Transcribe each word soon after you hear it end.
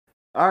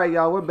All right,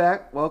 y'all, we're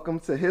back. Welcome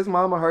to His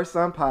Mama, Her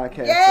Son podcast.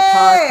 The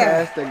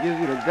Yeah. podcast that gives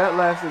you the gut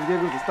laughs and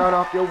giggles to start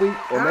off your week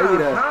or maybe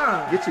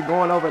to get you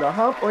going over the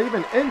hump or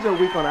even end your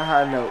week on a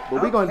high note.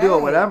 But we're going to do it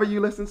Okay. whenever you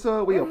listen to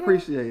it. We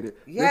appreciate it.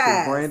 This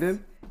Yes. is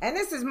Brandon. And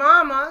this is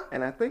Mama.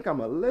 And I think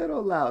I'm a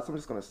little loud, so I'm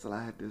just going to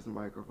slide this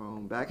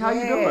microphone back. How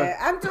you doing? Yeah,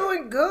 I'm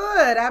doing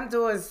good. I'm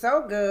doing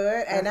so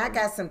good. And I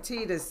got some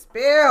tea to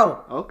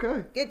spill.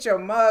 Okay. Get your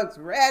mugs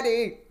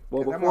ready.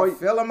 Well, 'Cause I'm going to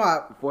fill them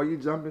up. Before you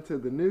jump into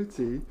the new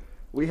tea,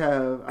 we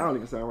have, I don't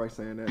even sound right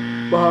saying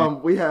that,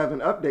 but we have an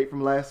update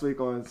from last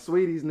week on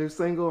Sweetie's new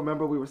single.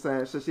 Remember we were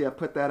saying, should she have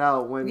put that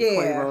out when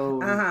Yeah.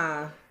 Quavo?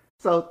 Uh-huh.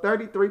 So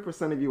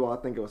 33% of you all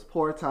think it was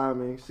poor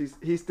timing.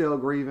 He's still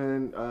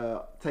grieving,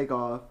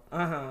 Takeoff.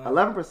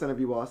 11% of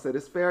you all said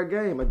it's fair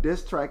game. A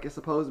diss track is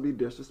supposed to be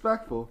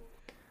disrespectful.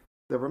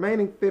 The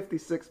remaining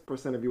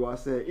 56% of you all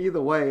said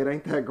either way, it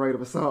ain't that great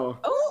of a song.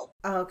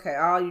 Okay,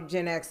 all you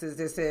Gen Xers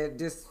that said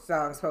this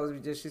song's supposed to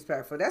be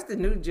disrespectful. That's the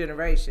new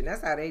generation.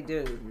 That's how they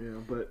do.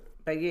 Yeah,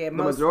 but yeah, the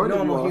most majority of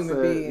you normal all human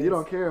said beings. you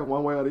don't care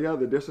one way or the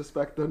other,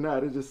 disrespect or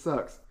not. It just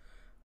sucks.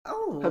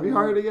 Oh. Have you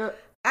heard it yet?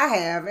 I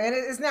have, and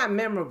it's not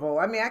memorable.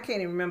 I mean, I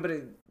can't even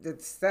remember the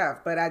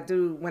stuff, but I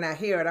do, when I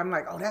hear it, I'm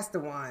like, oh, that's the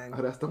one.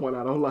 Oh, that's the one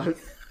I don't like.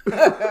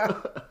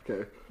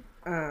 Okay.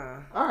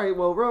 All right.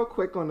 Well, real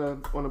quick on the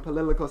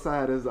political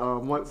side is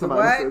somebody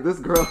said this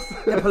girl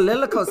said, The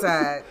political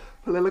side.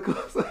 political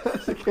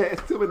side. She can't.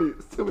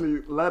 It's too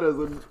many letters.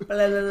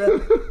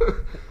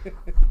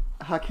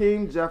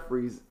 Hakeem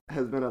Jeffries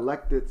has been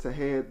elected to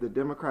head the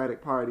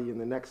Democratic Party in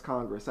the next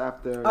Congress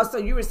after. Oh, so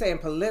you were saying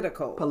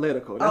political.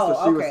 Political. That's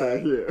what she was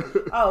saying here.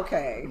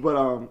 Okay.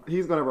 But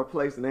he's going to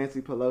replace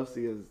Nancy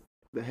Pelosi as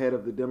the head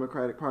of the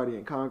Democratic Party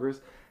in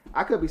Congress.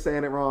 I could be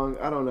saying it wrong.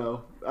 I don't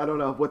know. I don't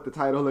know what the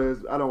title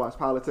is. I don't watch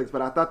politics,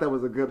 but I thought that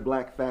was a good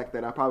black fact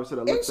that I probably should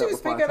have looked Isn't up she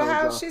before Speaker I of the told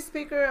House? y'all. She's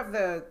Speaker of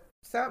the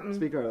something.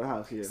 Speaker of the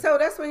House, yeah. So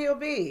that's what he'll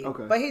be.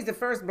 Okay. But he's the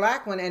first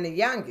black one and the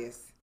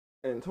youngest.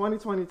 In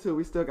 2022,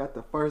 we still got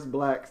the first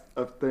blacks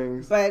of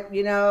things. But,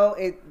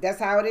 that's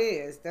how it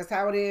is. That's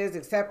how it is.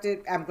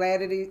 Accepted. I'm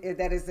glad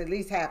that it's at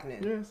least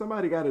happening. Yeah,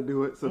 somebody got to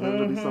do it, so then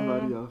it'll be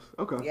somebody else.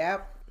 Okay.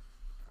 Yep.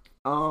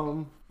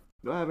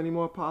 Do I have any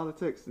more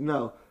politics?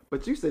 No.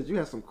 But you said you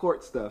had some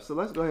court stuff, so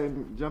let's go ahead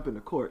and jump into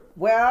court.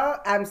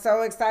 Well, I'm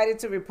so excited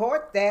to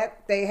report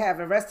that they have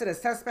arrested a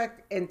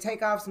suspect in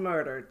Takeoff's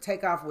murder.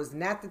 Takeoff was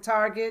not the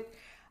target.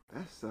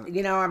 That sucks.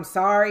 I'm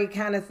sorry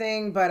kind of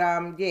thing, but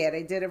yeah,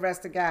 they did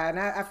arrest a guy, and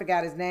I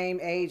forgot his name,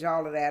 age,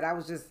 all of that. I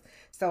was just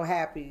so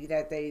happy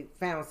that they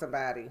found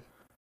somebody.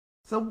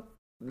 So,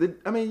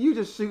 you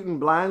just shooting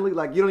blindly?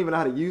 Like, you don't even know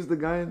how to use the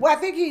gun? Well, I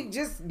think he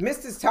just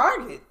missed his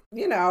target.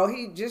 He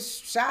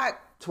just shot.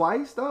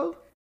 Twice, though?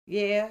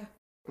 Yeah,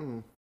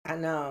 Mm. I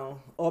know.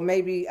 Or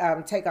maybe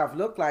Takeoff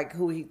looked like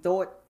who he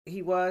thought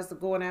he was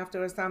going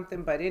after or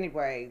something. But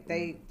anyway,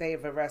 they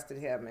have arrested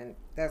him, and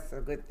that's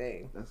a good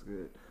thing. That's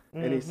good.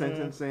 Any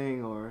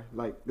sentencing or,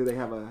 like, do they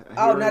have a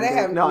Oh, hearing no, they date?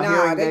 have. No, a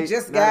hearing They date?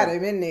 just Not got a-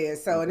 him in there.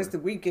 So, and Okay. it's the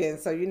weekend.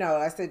 So,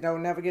 I said,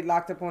 don't never get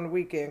locked up on the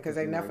weekend because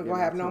they Yeah, never get going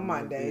to have locked no up on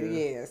Monday.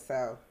 Monday, Yeah,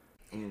 so.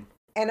 Mm.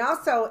 And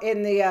also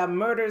in the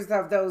murders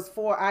of those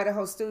 4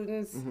 Idaho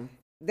students,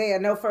 they are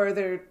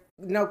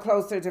no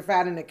closer to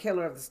finding the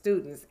killer of the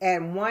students.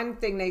 And one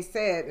thing they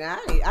said, and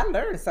I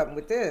learned something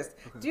with this.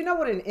 Okay. Do you know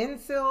what an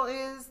incel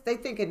is? They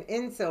think an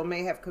incel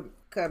may have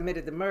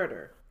committed the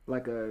murder.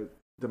 Like a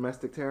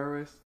domestic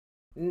terrorist?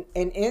 An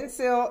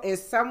incel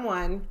is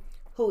someone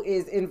who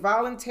is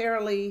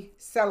involuntarily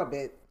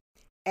celibate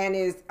and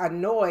is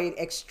annoyed,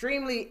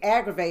 extremely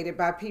aggravated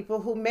by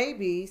people who may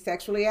be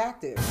sexually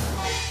active.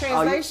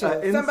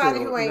 Translation, somebody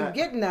who ain't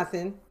getting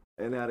nothing.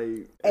 And now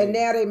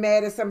they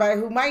mad at somebody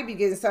who might be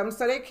getting something,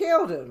 so they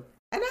killed him.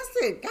 And I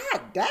said,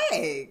 God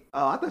dang.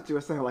 Oh, I thought you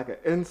were saying like an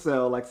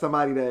incel, like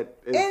somebody that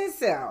is...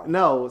 Incel?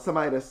 No,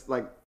 somebody that's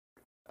like...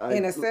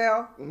 in a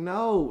cell?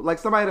 No, like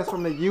somebody that's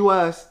from the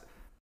U.S.,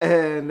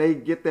 and they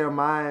get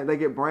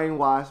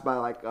brainwashed by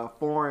like a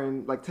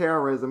foreign, like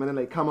terrorism, and then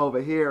they come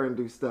over here and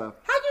do stuff.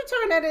 How'd you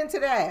turn that into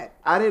that?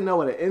 I didn't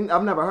know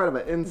I've never heard of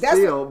an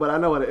incel, but I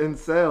know what an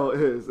incel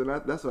is, and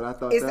that's what I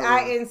thought. It's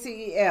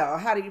INCEL.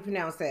 How do you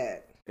pronounce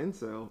that?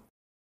 Incel.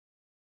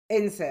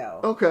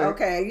 Incel.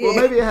 Okay. Yeah. Well,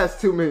 maybe it has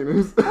 2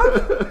 meanings.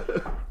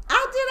 I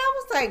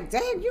was like,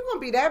 dang, you gonna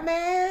be that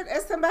mad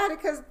at somebody?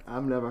 Because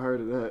I've never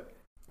heard of that.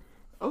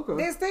 Okay.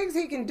 There's things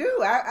he can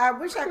do. I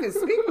wish I could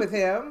speak with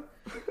him.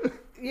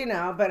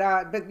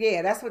 But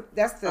yeah, that's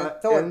the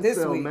thought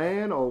this week.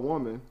 Man or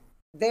woman?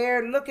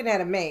 They're looking at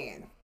a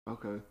man.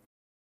 Okay.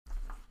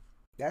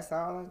 That's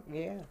all.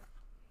 Yeah.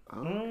 Oh,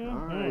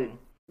 all right.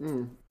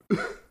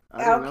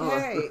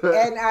 Okay.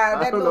 And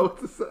I don't know what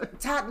to say.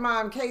 Tot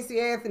mom Casey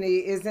Anthony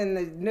is in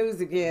the news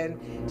again.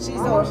 She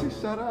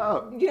shut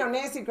up.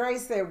 Nancy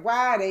Grace said,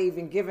 why are they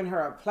even giving her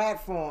a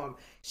platform?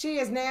 She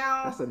is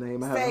now. That's a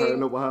name I haven't heard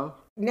in a while.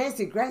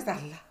 Nancy Grace, I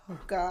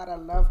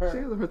love her.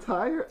 She's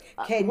retired.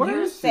 Can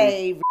you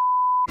say?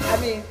 I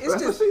mean, it's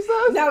That's just what she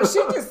says? No,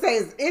 she just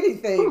says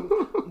anything.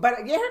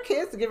 But yeah, her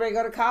kids are getting ready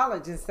to go to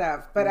college and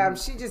stuff. But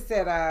she just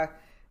said,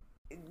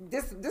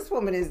 this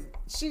woman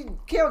she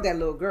killed that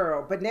little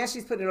girl, but now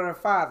she's putting it on her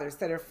father.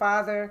 Said her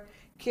father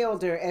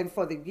killed her, and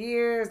for the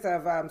years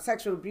of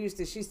sexual abuse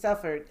that she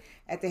suffered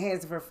at the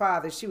hands of her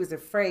father, she was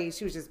afraid.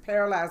 She was just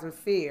paralyzed with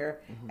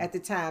fear at the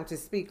time to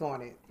speak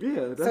on it.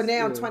 Yeah. So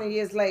now, 20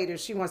 years later,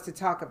 she wants to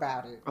talk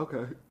about it.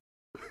 Okay.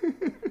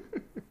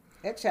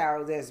 That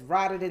child is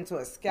rotted into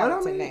a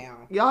skeleton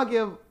now. Y'all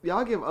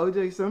give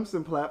O.J.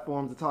 Simpson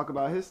platform to talk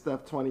about his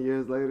stuff 20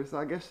 years later, so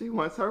I guess she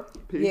wants her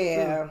piece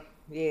too.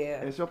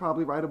 Yeah. And she'll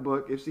probably write a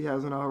book if she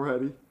hasn't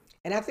already.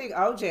 And I think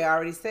O.J.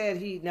 already said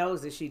he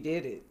knows that she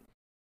did it.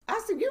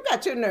 I said, you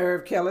got your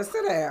nerve, killer.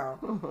 Sit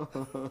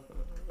down.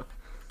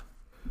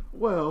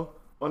 Well,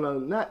 on a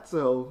not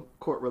so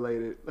court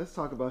related, let's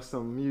talk about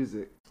some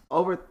music.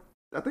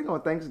 I think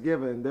on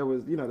Thanksgiving, there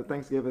was,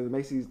 the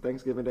Macy's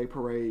Thanksgiving Day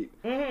Parade.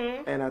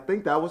 Mm-hmm. And I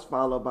think that was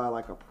followed by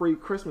like a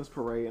pre-Christmas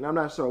parade. And I'm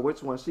not sure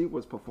which one she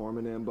was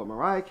performing in, but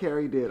Mariah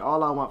Carey did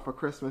All I Want for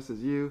Christmas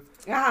Is You.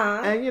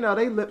 Uh-huh. And,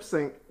 they lip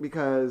sync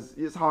because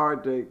it's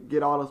hard to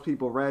get all those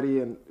people ready.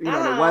 And,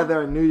 the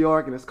weather in New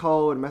York and it's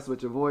cold and mess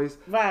with your voice.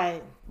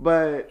 Right.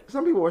 But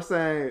some people were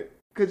saying,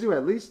 could you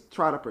at least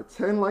try to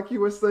pretend like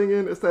you were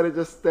singing instead of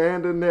just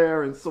standing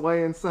there and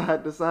swaying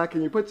side to side?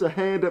 Can you put your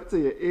hand up to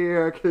your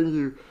ear? Can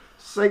you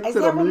shake to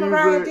the music?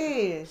 Mariah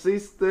did? She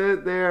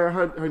stood there,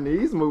 her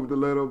knees moved a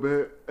little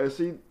bit, and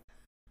she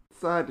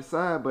side to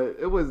side, but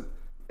it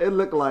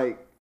looked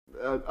like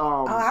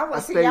I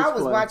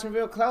was watching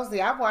real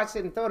closely. I watched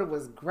it and thought it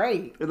was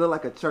great. It looked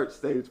like a church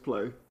stage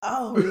play.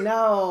 Oh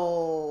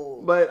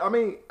no! But I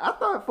mean, I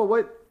thought for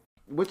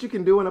what you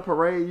can do in a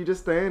parade, you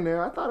just stand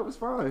there. I thought it was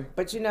fine.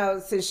 But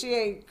since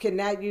she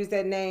cannot use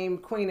that name,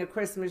 Queen of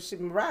Christmas,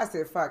 Mariah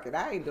said, "Fuck it,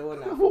 I ain't doing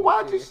nothing." Well,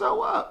 why'd you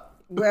show up?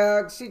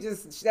 Well,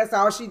 that's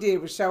all she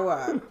did was show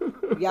up.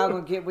 Y'all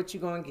gonna get what you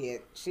gonna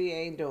get. She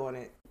ain't doing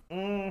it.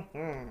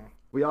 Mm-hmm.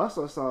 We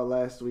also saw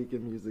last week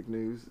in music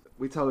news,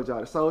 we told y'all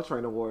the Soul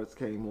Train Awards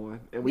came on.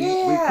 And we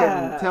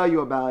couldn't tell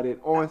you about it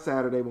on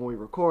Saturday when we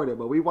recorded,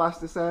 but we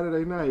watched it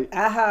Saturday night.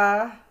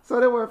 Uh-huh. So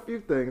there were a few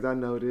things I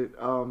noted.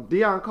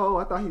 Deion Cole,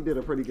 I thought he did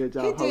a pretty good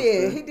job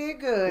hosting. He did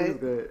good. He was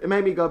good. It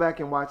made me go back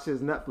and watch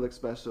his Netflix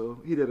special.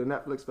 He did a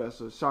Netflix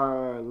special,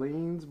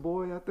 Charlene's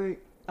Boy, I think.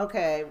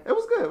 Okay. It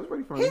was good. It was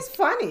pretty funny. He's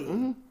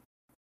funny.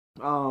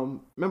 Mm-hmm.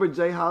 Remember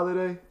Jay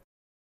Holiday?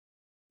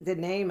 The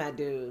name I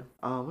do.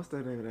 What's the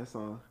name of that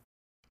song?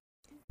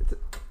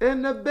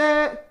 In the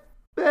bed.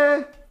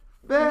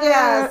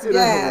 Yes.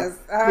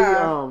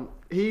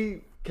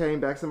 He came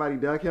back. Somebody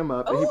dug him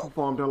up, and he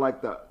performed on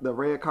like the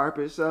red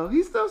carpet show.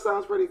 He still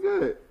sounds pretty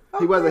good.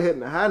 Okay. He wasn't hitting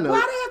the high notes.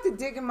 Why do they have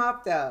to dig him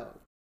up though?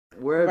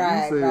 Where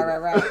have you seen?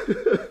 Right.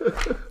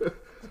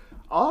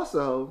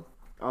 Also,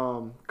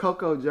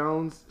 Coco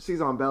Jones, she's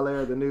on Bel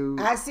Air, the new.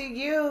 I See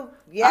You.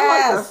 Yes, I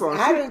like that song.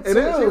 I do too.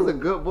 And she's a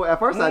good voice. At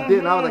first I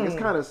didn't. I was like, it's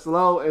kind of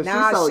slow, and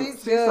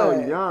she's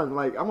so young.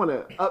 Like I want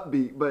to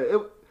upbeat, but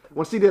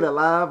when she did it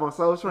live on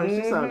Soul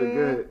Train, she sounded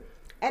good.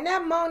 And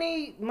that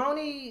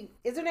Moni,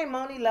 is her name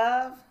Moni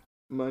Love?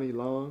 Money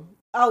Long.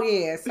 Oh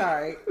yeah,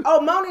 sorry.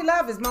 Moni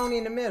Love is Moni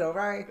in the middle,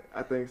 right?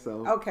 I think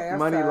so. Okay,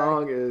 Money sorry.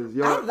 Long is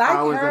your I like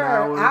Hours her. and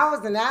Hours.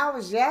 Hours and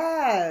Hours,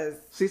 yes.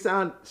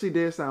 She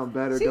did sound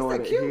better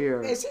doing it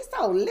here. And she's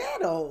so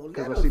little.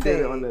 Because when she did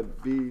it on the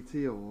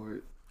BET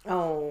Awards.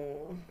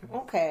 Oh,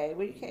 okay.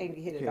 Well, you can't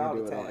hit it all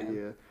the time.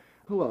 Yeah.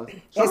 Who else?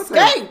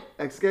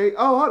 Escape.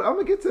 Oh, hold on. I'm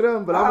gonna get to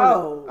them, but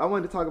I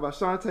wanted to talk about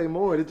Shantae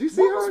Moore. Did you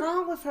see her? What was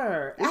wrong with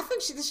her? I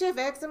think did she have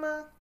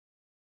eczema?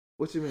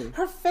 What you mean?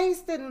 Her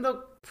face didn't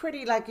look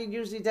pretty like it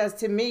usually does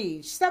to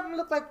me. Something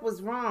looked like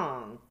was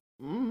wrong.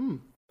 Mm-hmm.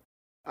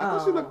 I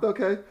thought she looked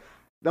okay.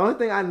 The only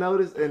thing I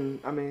noticed, and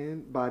I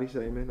mean, body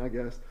shaming, I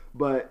guess,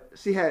 but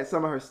she had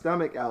some of her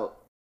stomach out,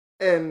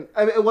 and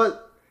I mean, it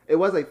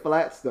was a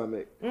flat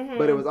stomach,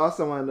 but it was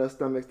also one of those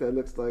stomachs that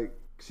looks like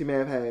she may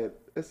have had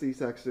a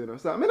C-section or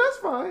something. I mean, that's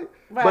fine.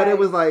 Right. But it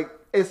was like,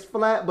 it's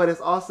flat, but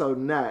it's also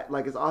not.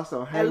 Like, it's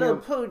also hanging. A little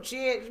pooch.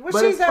 Yeah. Well,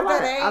 she's of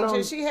that age,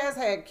 and she has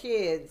had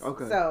kids.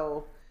 Okay.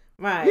 So,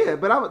 right. Yeah,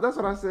 but that's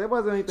what I said. It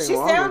wasn't anything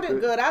wrong with it. She sounded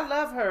good. I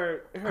love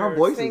her Her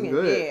voice singing. is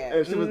good. Yeah.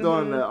 And she was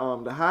doing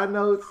the high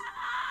notes.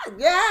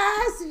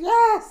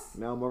 Yes.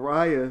 Now,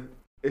 Mariah,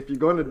 if you're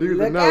going to do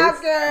the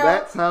notes,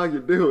 that's how you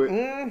do it.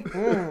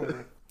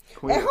 Mm-hmm.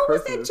 And who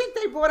was that chick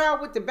they brought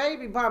out with the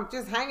baby bump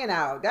just hanging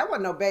out? That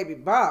wasn't no baby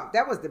bump.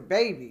 That was the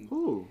baby.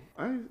 Ooh.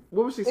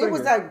 What was she singing? It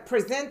was a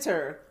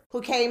presenter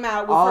who came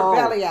out with her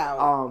belly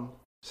out.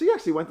 She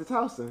actually went to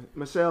Towson.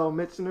 Michelle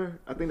Mitchner.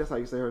 I think that's how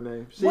you say her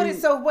name. What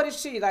is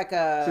she? Like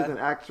She's an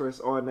actress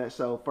on that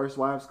show, First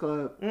Wives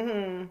Club.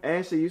 Mm-hmm.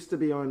 And she used to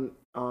be on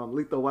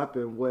Lethal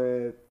Weapon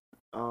with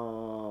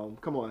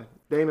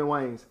Damon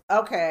Wayans.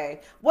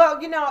 Okay. Well,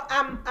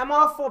 I'm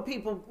all for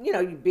people,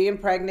 you being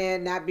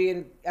pregnant, not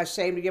being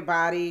ashamed of your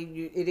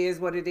body. It is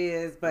what it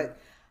is. But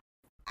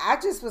I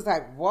just was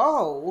like,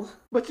 whoa.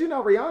 But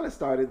Rihanna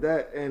started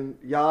that, and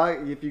y'all,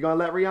 if you're gonna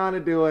let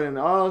Rihanna do it,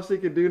 and she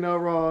can do no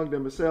wrong,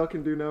 then Michelle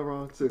can do no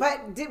wrong too.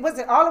 But was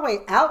it all the way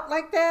out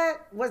like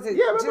that? Was it?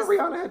 Yeah, remember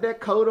Rihanna had that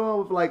coat on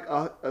with like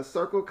a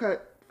circle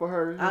cut for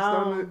her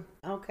stomach.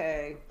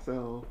 Okay.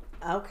 So.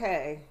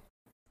 Okay.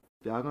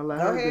 Y'all gonna let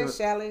Go her ahead, do it.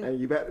 Shelly. And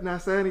you better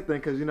not say anything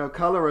because you know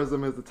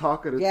colorism is the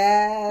talk of the.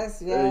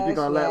 Yes. You're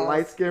gonna let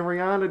light skin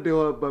Rihanna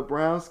do it, but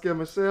brown skin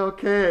Michelle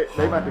can't.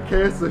 They about to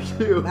cancel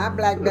you. My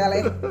black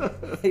belly.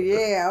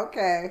 Yeah.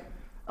 Okay.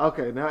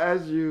 Okay. Now,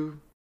 as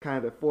you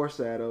kind of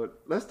foreshadowed,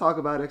 let's talk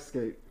about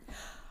Escape.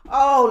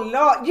 Oh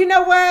Lord, you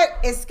know what?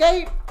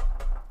 Escape.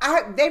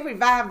 They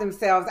revived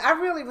themselves. I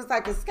really was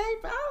like, Escape?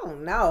 I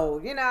don't know,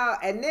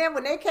 And then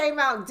when they came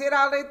out and did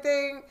all their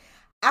thing,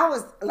 I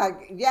was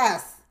like,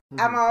 yes,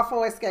 I'm all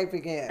for Escape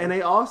again. And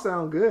they all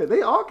sound good.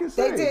 They all can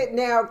sing. They did.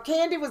 Now,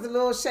 Candy was a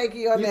little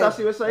shaky on that. You thought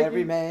she was shaky?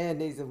 Every man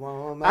needs a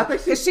woman. I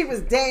think she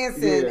was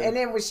dancing, and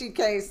then when she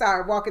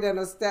started walking down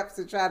those steps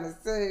and trying to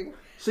sing.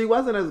 She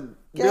wasn't as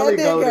Billy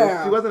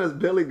Goated. She wasn't as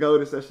Billy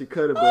Goated as she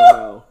could have been,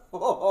 though.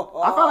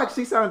 I felt like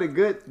she sounded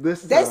good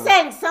this time. They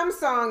sang some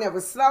song that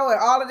was slow, and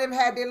all of them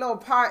had their little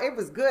part. It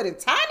was good, and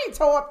Tiny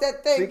tore up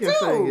that thing, too. She can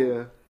sing,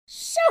 yeah.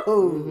 Shoot.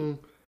 Mm-hmm.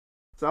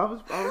 So I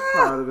was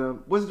proud of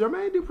them. Was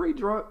Jermaine Dupri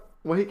drunk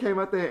when he came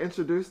out there and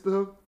introduced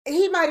them?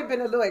 He might have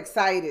been a little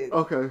excited.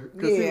 Okay.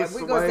 Yeah,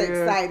 we're going to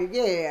say excited.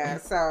 Yeah,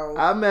 so.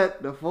 I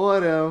met the four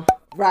of them.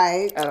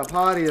 Right. At a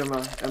party in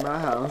my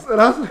house.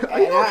 And I was like,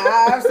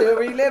 I'm still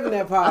reliving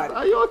that party.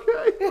 Are you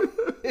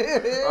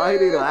okay? All he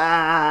did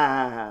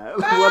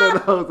was, one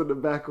of those in the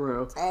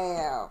background.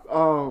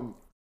 Damn.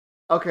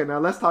 Okay, now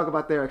let's talk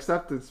about their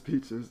acceptance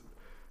speeches.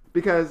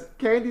 Because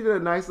Candy did a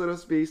nice little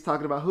speech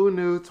talking about who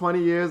knew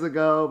 20 years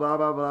ago, blah,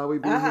 blah, blah,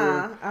 we'd be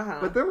here.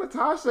 But then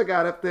Latasha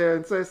got up there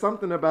and said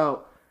something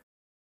about,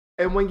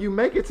 and when you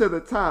make it to the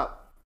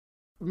top,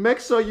 make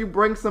sure you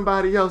bring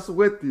somebody else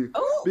with you.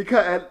 Ooh.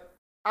 Because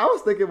I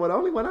was thinking, well, the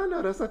only one I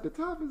know that's at the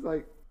top is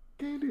like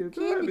Candy and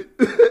Johnny.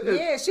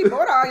 Yeah, she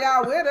brought all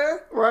y'all with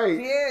her. Right.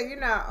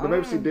 Yeah, But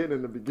maybe she didn't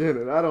in the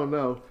beginning. I don't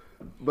know.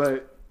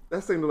 But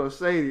that seemed a little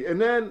shady. And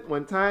then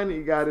when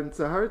Tiny got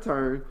into her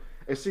turn,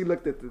 and she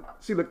looked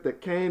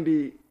at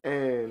Candy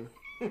and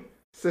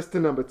sister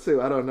number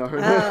 2. I don't know her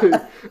name.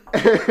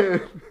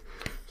 And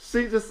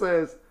she just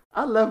says,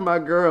 I love my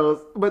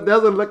girls, but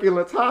doesn't look in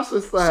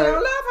Latasha's side. She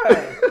don't love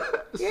her.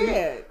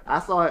 Yeah. I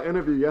saw an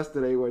interview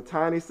yesterday where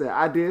Tiny said,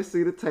 I did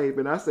see the tape,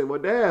 and I said, well,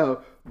 damn.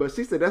 But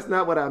she said, that's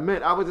not what I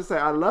meant. I was just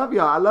saying, I love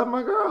y'all. I love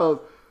my girls.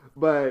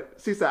 But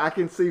she said, I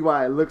can see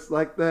why it looks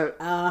like that.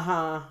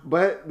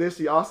 But then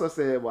she also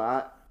said,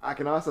 well, I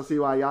can also see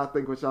why y'all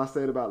think what y'all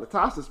said about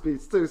Latasha's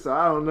speech, too. So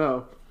I don't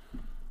know.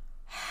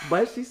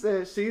 But she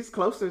said she's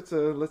closer to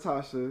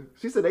Latasha.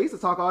 She said they used to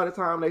talk all the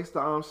time. They used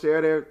to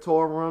share their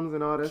tour rooms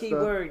and all that stuff.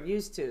 Keyword,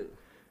 used to.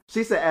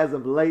 She said as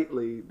of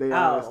lately, they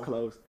are as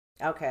close.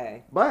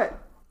 Okay. But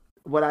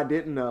what I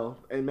didn't know,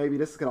 and maybe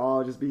this could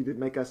all just be to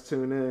make us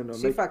tune in. Or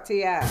she fucked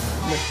T.I.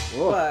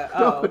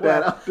 Don't put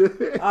that out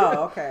there.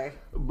 Oh, okay.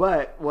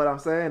 But what I'm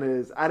saying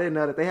is, I didn't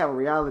know that they have a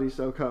reality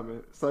show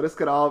coming. So this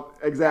could all,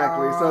 so this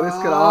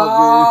could all be.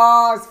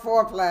 Oh, it's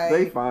foreplay.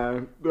 They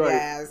fine. Right.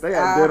 Yes. They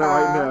have dinner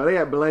right now. They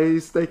had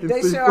Blaze steak and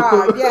They seafood. sure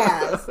are,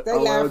 yes. They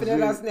laughing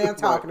at us now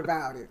talking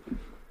about it.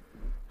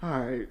 All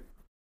right.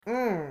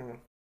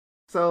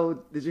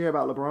 So, did you hear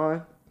about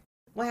LeBron?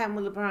 What happened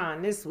with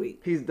LeBron this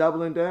week? He's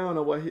doubling down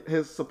on what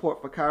his support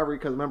for Kyrie,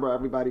 because remember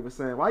everybody was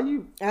saying, why are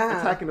you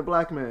attacking the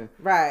black man?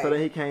 Right. So then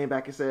he came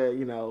back and said,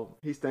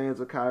 he stands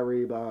with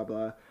Kyrie, blah,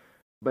 blah.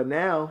 But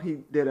now he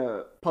did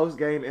a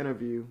post-game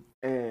interview,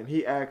 and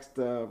he asked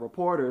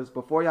reporters,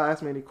 before y'all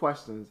ask me any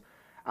questions,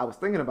 I was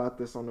thinking about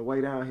this on the way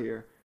down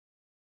here.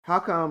 How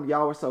come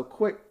y'all were so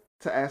quick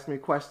to ask me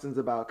questions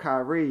about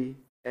Kyrie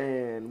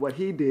and what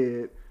he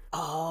did?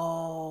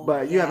 Oh,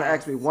 but you haven't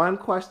asked me one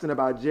question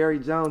about Jerry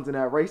Jones in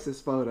that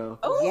racist photo.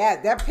 Oh,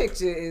 yeah, that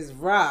picture is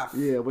rough.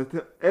 Yeah,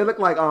 it looked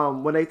like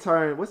when they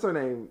turned, what's her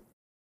name?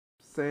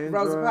 Sandra?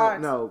 Rosa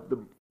Parks? No,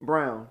 the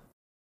Brown.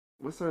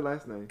 What's her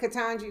last name?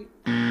 Ketanji.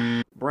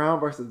 Brown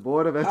versus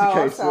Board of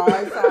Education. Oh,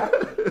 I'm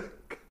sorry.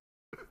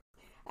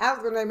 I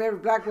was gonna name every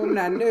black woman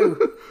I knew.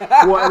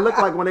 Well, it looked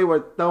like when they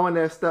were throwing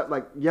their stuff,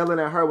 like yelling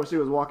at her when she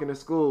was walking to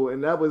school,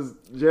 and that was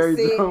Jerry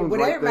Jones. Well,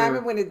 right they remind me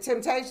there. when the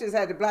Temptations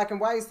had the black and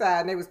white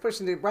side, and they was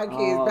pushing the white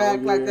kids back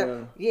like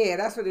that. Yeah,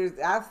 that's what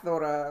I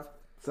thought of.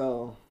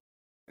 So,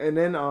 and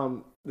then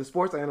the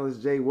sports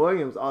analyst Jay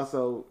Williams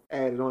also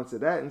added on to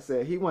that and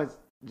said he wants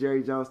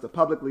Jerry Jones to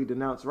publicly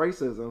denounce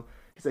racism.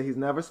 He said he's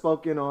never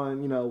spoken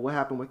on what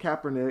happened with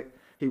Kaepernick.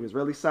 He was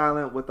really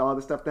silent with all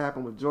the stuff that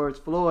happened with George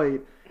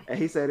Floyd. And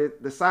he said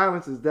the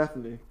silence is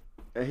deafening.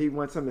 And he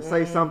wants him to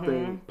say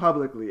something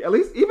publicly. At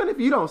least, even if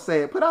you don't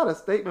say it, put out a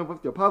statement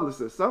with your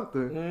publicist,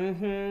 something.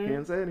 He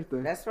didn't say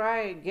anything. That's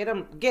right. Get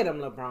him,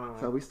 LeBron.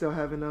 So we still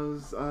having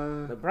those...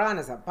 LeBron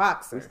is a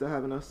boxer. We still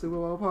having those Super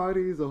Bowl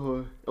parties?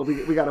 Or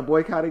we got a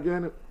boycott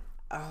again?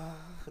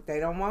 They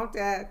don't want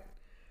that.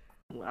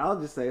 Well,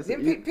 I'll just say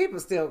people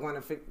still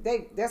going to...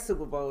 That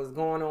Super Bowl is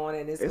going on,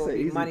 and it's going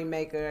to be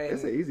moneymaker.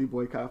 It's an easy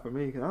boycott for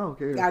me, because I don't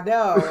care. I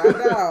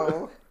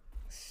know.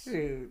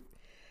 Shoot.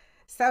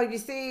 So you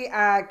see,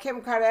 Kim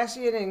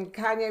Kardashian and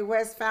Kanye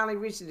West finally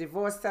reached a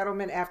divorce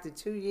settlement after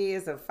 2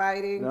 years of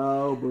fighting.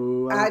 No,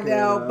 boo. I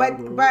know, no, but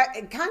boo. but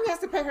Kanye has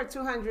to pay her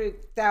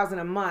 $200,000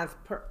 a month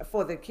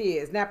for the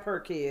kids, not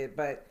per kid.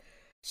 But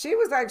she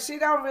was like, she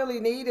don't really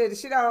need it.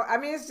 She don't. I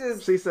mean, it's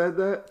just. She said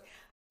that,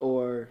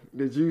 or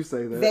did you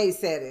say that? They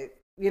said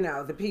it. You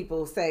know, the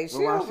people say she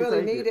don't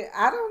really need it.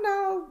 I don't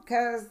know,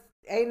 because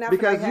ain't nothing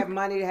like have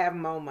money to have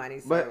more money.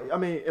 So. But I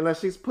mean, unless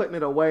she's putting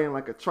it away in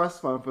like a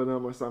trust fund for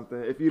them or something,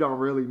 if you don't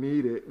really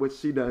need it, which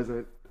she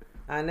doesn't.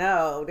 I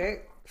know.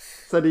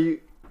 So do you?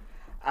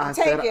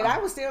 I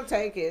would still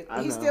take it.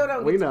 He still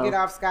don't get to get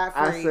off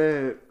scot-free. I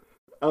said,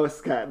 oh, it's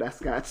Scott. That's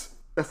Scotch.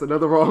 That's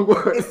another wrong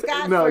word. It's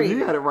scotch-free. No,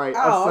 you had it right.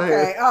 Oh,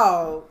 okay.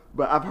 Oh.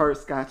 But I've heard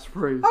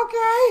scotch-free.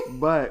 Okay.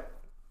 But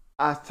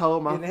I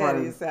told my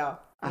friend,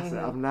 I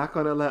said, I'm not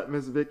going to let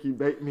Miss Vicky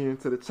bait me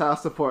into the child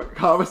support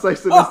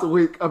conversation this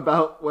week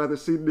about whether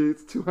she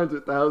needs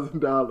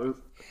 $200,000.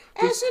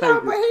 And she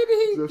don't, but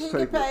he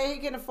can pay, he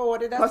can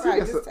afford it. That's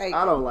right. Just take it.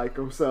 I don't like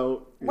him,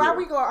 so. Why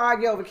we gonna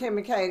argue over Kim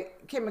and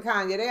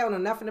Kanye? They don't know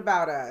nothing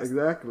about us.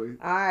 Exactly.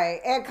 All right.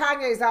 And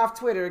Kanye's off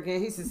Twitter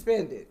again. He's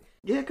suspended.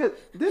 Yeah, because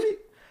didn't he?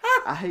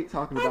 I hate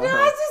talking about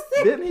him.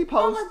 Didn't he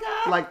post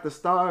like the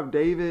Star of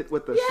David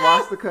with the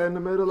swastika in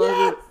the middle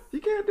of it? You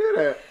can't do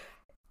that.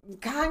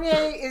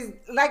 Kanye is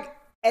like,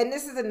 and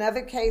this is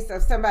another case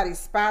of somebody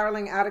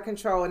spiraling out of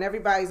control and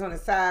everybody's on the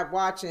side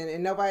watching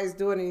and nobody's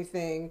doing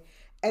anything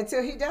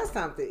until he does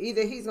something.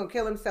 Either he's going to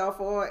kill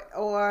himself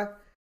or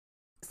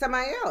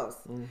somebody else.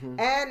 Mm-hmm.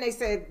 And they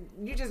said,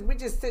 we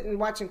just sitting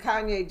watching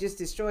Kanye just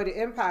destroy the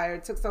empire.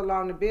 It took so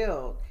long to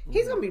build. Mm-hmm.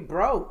 He's going to be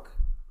broke.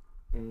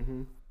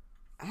 Mm-hmm.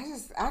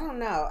 I don't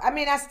know. I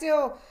mean,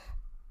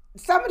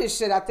 some of this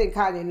shit, I think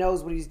Kanye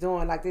knows what he's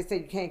doing. Like they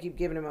said, you can't keep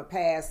giving him a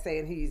pass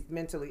saying he's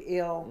mentally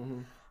ill. Mm-hmm.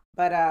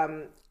 But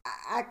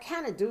I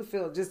kind of do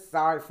feel just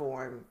sorry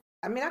for him.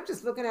 I mean, I'm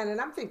just looking at it and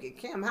I'm thinking,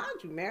 Kim,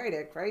 how'd you marry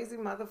that crazy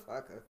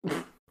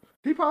motherfucker?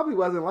 He probably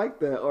wasn't like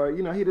that. Or,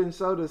 he didn't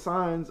show the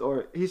signs,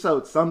 or he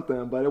showed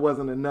something, but it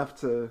wasn't enough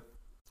to...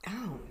 I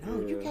don't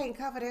know. Yeah. You can't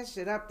cover that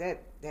shit up that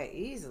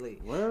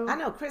easily. Well, I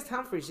know Chris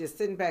Humphrey's just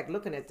sitting back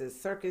looking at the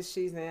circus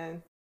she's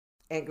in.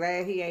 And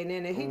glad he ain't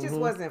in it. He just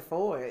wasn't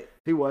for it.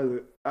 He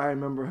wasn't. I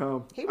remember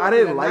him. I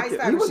didn't like it.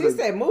 She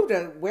said move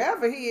to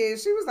wherever he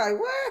is. She was like,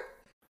 what?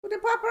 Well, the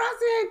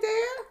paparazzi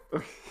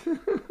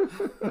ain't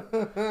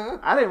there.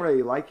 I didn't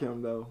really like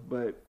him though,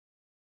 but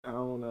I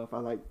don't know if I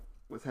like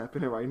what's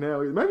happening right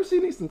now. Maybe she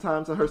needs some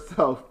time to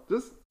herself.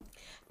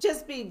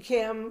 Just be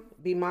Kim,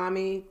 be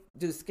mommy,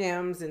 do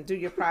Skims, and do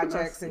your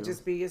projects, and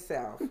just be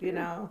yourself.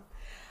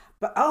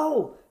 But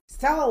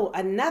so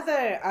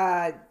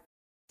another.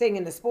 Thing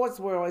in the sports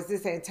world is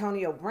this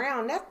Antonio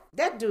Brown.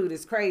 That dude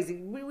is crazy.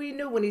 We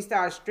knew when he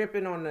started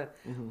stripping on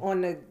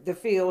the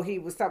field,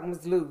 something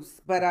was loose.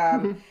 But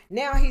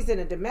now he's in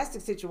a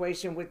domestic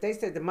situation with, they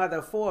said, the mother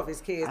of 4 of his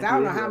kids. I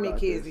don't know how many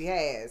kids he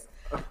has.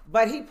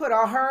 But he put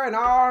her and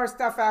all her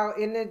stuff out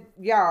in the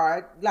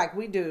yard like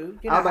we do.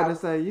 I was about to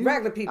say,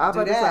 regular people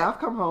do that. I've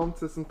come home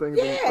to some things.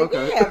 Yeah, but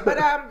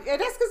that's because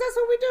that's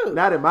what we do.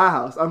 Not in my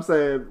house. I'm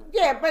saying.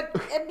 Yeah, but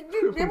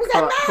it was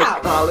at my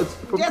house.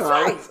 From college.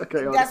 Right.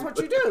 Okay, that's what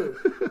you do.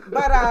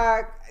 But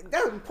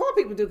that's what poor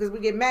people do, because we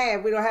get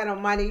mad. We don't have no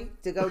money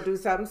to go do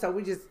something, so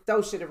we just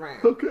throw shit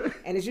around. Okay.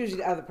 And it's usually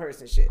the other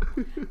person's shit.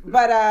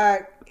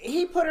 But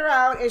he put her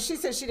out, and she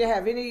said she didn't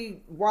have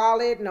any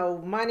wallet, no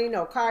money,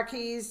 no car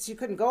keys. She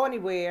couldn't go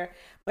anywhere.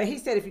 But he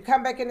said, if you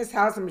come back in this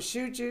house, I'm going to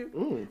shoot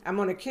you. I'm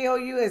going to kill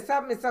you and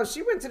something. So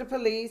she went to the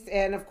police,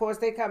 and of course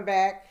they come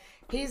back.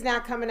 He's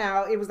not coming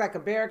out. It was like a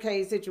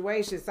barricade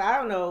situation. So I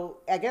don't know.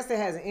 I guess it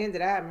hasn't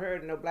ended. I haven't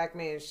heard of no black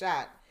man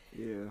shot.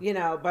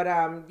 Yeah. But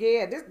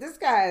this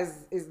guy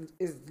is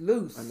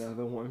loose.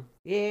 Another one.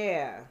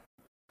 Yeah.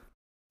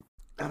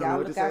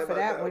 Y'all look out for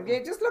that one. Yeah,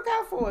 just look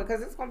out for it,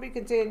 because it's going to be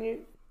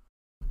continued.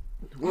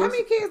 How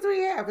many kids do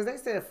he have? Because they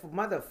said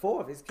mother of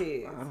 4 of his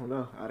kids. I don't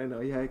know. I didn't know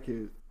he had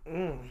kids.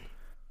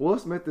 Will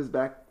Smith is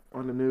back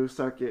on the news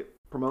circuit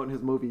promoting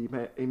his movie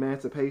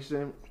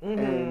Emancipation,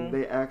 and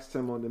they asked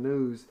him on the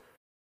news,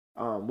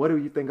 what do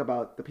you think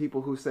about the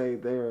people who say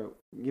they're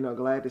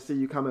glad to see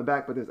you coming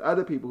back, but there's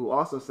other people who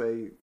also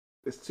say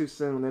it's too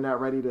soon, they're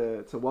not ready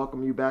to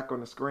welcome you back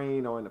on the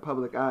screen or in the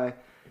public eye.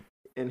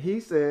 And he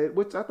said,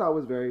 which I thought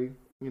was very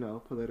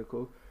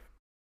political,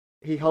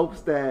 he hopes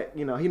that,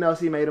 he knows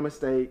he made a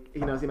mistake. He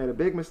knows he made a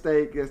big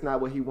mistake. It's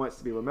not what he wants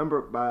to be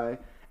remembered by.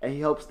 And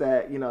he hopes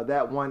that,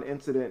 that one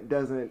incident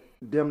doesn't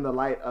dim the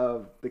light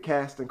of the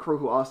cast and crew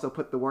who also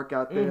put the work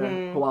out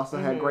there, who also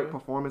had great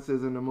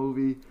performances in the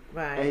movie.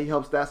 Right. And he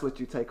hopes that's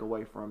what you take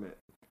away from it.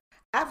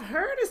 I've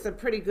heard it's a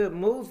pretty good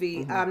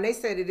movie. They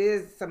said it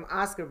is some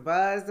Oscar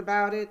buzz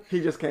about it.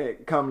 He just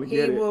can't come to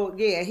get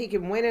it. He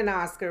can win an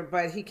Oscar,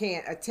 but he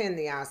can't attend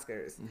the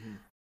Oscars.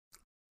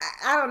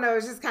 I don't know.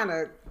 It's just kind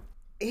of...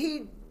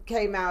 He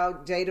came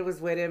out, Jada was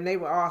with him, they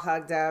were all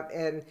hugged up,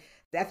 and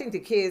I think the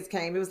kids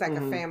came. It was like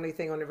a family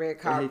thing on the red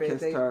carpet. And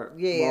he kissed her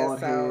bald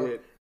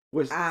head,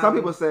 which some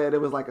people said it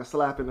was like a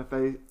slap in the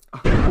face.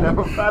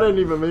 I didn't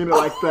even mean it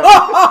like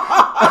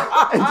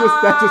that.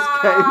 that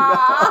just came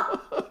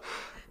out.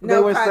 They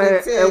No were pun saying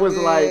intended. it was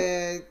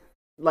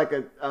like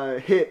a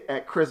hit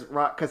at Chris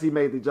Rock because he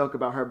made the joke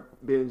about her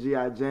being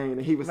G.I. Jane,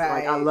 and he was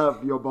like, "I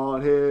love your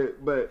bald head,"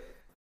 but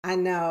I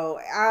know.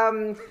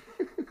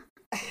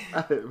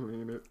 I didn't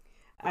mean it.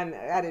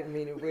 I didn't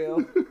mean it,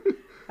 Will.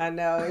 I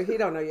know he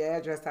don't know your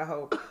address. I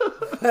hope,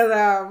 but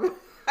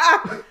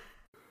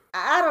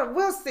I don't.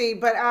 We'll see.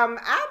 But I'm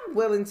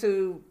willing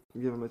to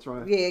give him a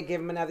try. Yeah,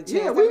 give him another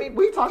chance. Yeah,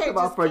 we talked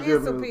about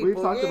forgiveness. We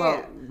talked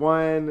about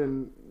one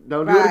and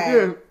don't do it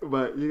again.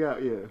 But you got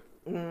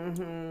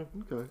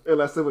Mm-hmm. Okay.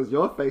 Unless it was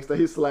your face that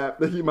he slapped,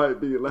 then you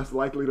might be less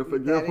likely to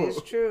forgive him. That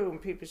is true. When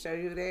people show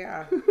you who they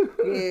are.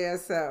 Yeah.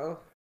 So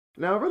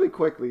now, really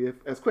quickly,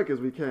 as quick as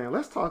we can,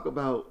 let's talk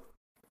about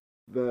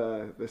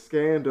the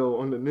scandal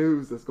on the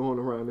news that's going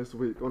around this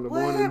week on the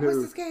morning news.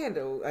 What's the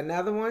scandal?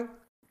 Another one?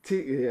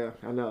 Yeah,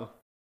 I know.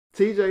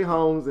 T.J.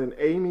 Holmes and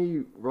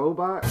Amy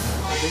Robach, I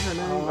think her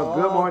name, of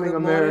Good Morning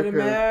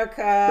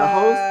America. The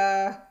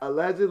hosts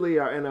allegedly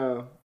are in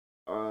a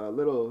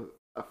little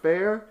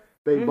affair.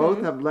 They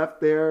both have left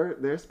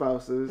their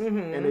spouses,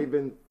 and they've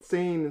been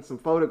seen in some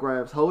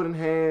photographs holding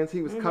hands.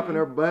 He was cupping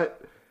her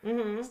butt.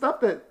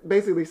 Stuff that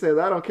basically says,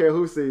 I don't care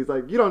who sees.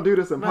 Like, you don't do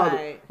this in public.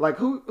 Right. Like,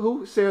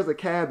 who shares a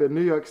cab in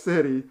New York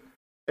City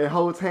and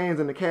holds hands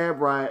in the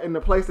cab ride in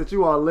the place that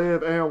you all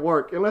live and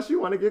work, unless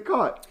you want to get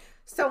caught?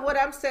 So what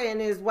I'm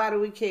saying is, why do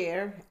we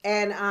care?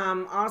 And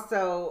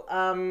also,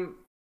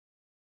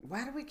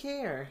 why do we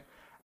care?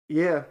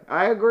 Yeah,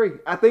 I agree.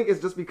 I think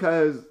it's just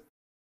because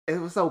it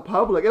was so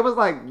public. It was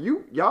like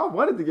y'all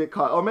wanted to get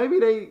caught, or maybe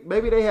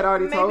they had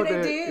already told that.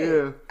 Maybe they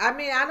did. Yeah. I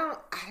mean, I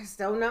just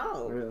don't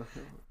know.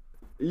 Yeah.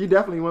 You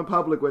definitely went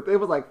public with it. It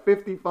was like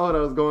 50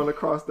 photos going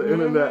across the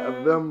internet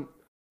of them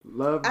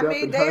loved up. I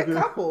mean, they're a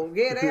couple.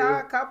 Yeah, they are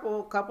a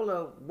couple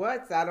of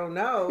what's I don't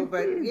know,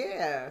 but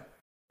yeah.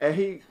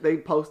 And they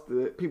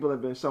posted, people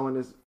have been showing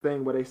this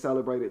thing where they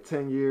celebrated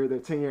their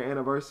 10-year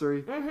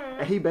anniversary.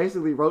 And he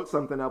basically wrote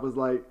something that was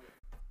like,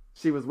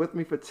 she was with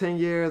me for 10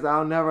 years.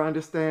 I'll never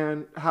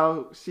understand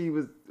how she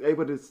was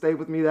able to stay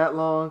with me that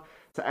long.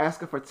 To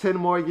ask her for 10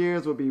 more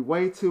years would be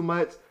way too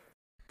much.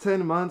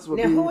 10 months would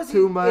be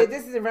too much.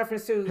 This is in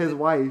reference to his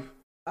wife.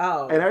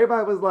 Oh. And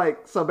everybody was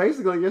like, so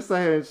basically you're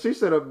saying she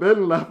should have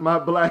been left my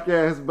black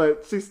ass,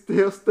 but she's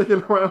still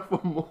sticking around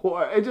for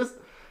more. It just,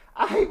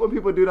 I hate when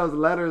people do those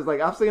letters.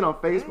 Like I've seen on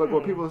Facebook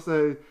where people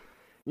say,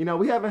 you know,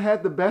 we haven't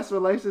had the best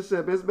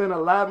relationship. It's been a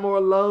lot more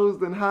lows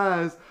than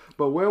highs,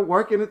 but we're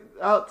working it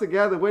out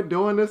together. We're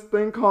doing this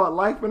thing called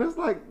life. And it's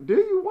like, do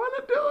you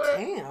want to do it?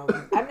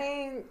 Damn. I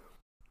mean.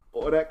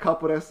 Or that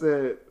couple that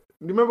said,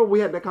 you remember we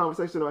had that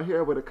conversation on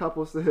here where the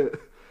couple said,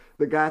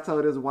 the guy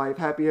told his wife,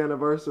 happy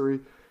anniversary.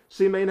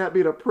 She may not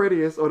be the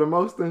prettiest or the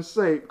most in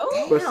shape,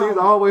 but she's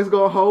always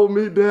going to hold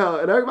me down.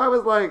 And everybody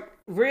was like,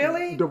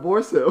 really?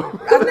 Divorce him.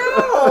 I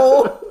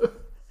know.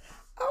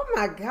 Oh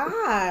my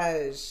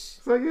gosh.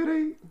 So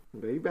yeah,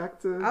 they back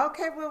to.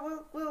 Okay,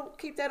 well we'll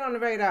keep that on the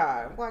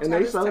radar. Watch and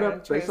they showed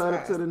up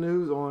to the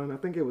news on, I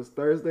think it was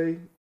Thursday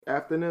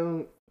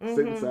afternoon,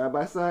 sitting side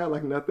by side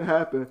like nothing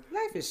happened.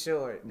 Life is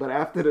short. But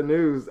after the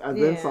news, I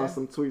then saw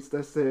some tweets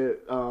that said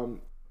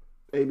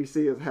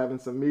ABC is having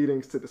some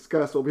meetings to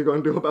discuss what we're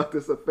going to do about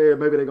this affair.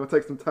 Maybe they're going to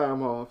take some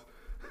time off.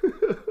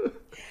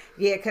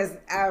 Yeah, because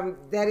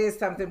that is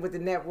something with the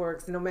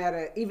networks. No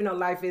matter, even though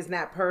life is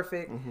not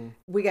perfect,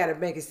 we got to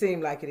make it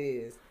seem like it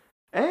is.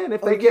 And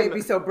if they can't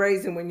be so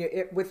brazen when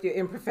you're with your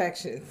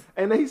imperfections.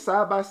 And they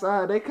side by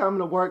side, they come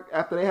to work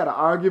after they had an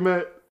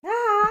argument.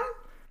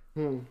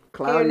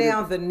 Cloudy. Here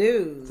now the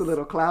news. It's a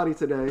little cloudy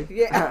today.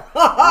 Yeah,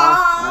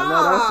 I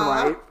know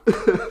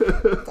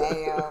that's right.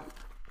 Damn.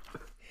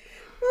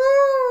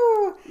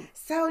 Ooh.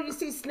 So you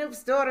see,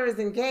 Snoop's daughter is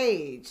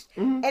engaged,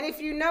 and if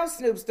you know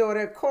Snoop's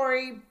daughter,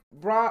 Corey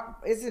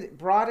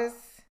Broadus?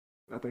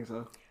 I think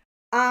so.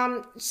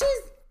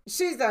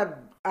 She's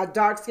a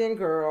dark-skinned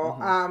girl,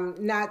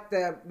 not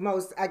the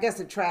most, I guess,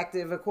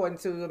 attractive according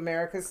to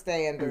America's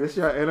standards. Is this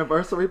your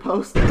anniversary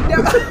post?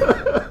 No,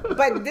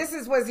 but this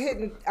is what's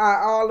hitting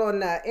all on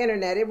the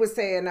internet. It was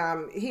saying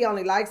he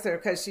only likes her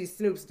because she's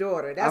Snoop's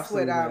daughter. That's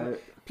what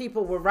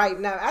people were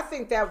writing out. I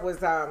think that was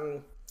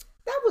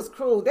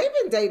cruel. They've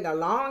been dating a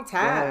long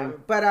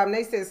time, but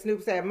they said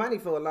Snoop's had money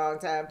for a long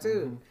time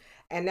too,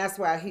 and that's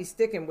why he's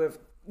sticking with,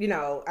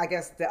 I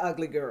guess the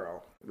ugly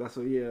girl. That's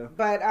what, yeah.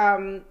 But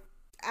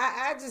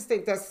I just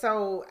think that's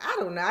so, I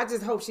don't know. I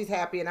just hope she's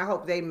happy and I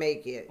hope they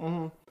make it.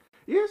 Yeah,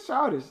 it's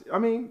childish. I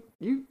mean,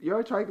 you're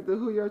attracted to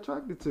who you're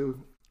attracted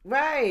to.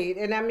 Right.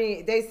 And I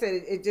mean, they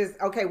said it just,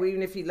 okay, well,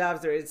 even if he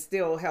loves her, it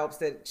still helps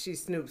that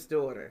she's Snoop's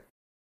daughter.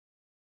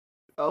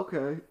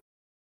 Okay.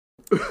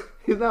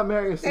 He's not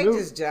marrying Snoop. They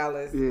just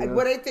jealous. Yeah.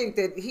 Well, they think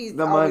that he's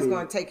always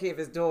going to take care of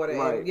his daughter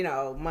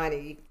and,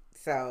 money.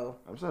 So.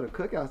 I'm sure the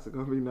cookouts are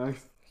going to be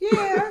nice.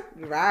 Yeah.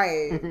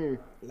 Right.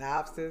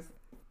 Lobsters.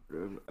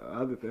 and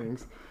other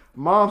things.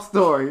 Mom's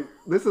story.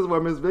 This is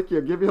where Miss Vicky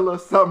will give you a little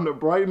something to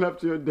brighten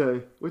up your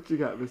day. What you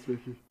got, Miss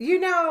Vicky? You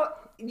know,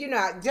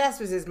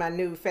 Jasper's is my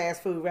new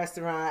fast food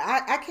restaurant.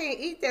 I can't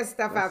eat that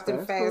stuff out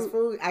there fast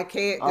food. I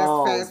can't.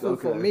 That's fast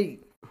food for me.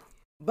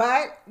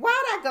 But why'd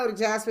I go to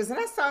Jasper's and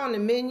I saw on the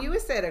menu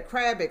it said a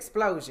crab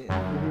explosion.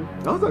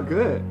 Mm-hmm. Those are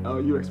good. Oh,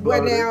 you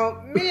exploded. Well,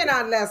 now me and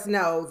our Les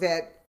know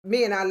that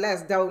me and our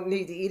Les don't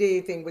need to eat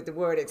anything with the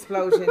word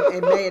explosion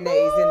and mayonnaise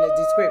in the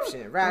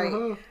description, right?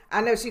 Uh-huh.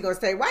 I know she gonna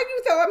say, why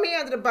you throwing me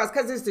under the bus?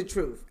 Because it's the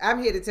truth.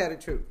 I'm here to tell the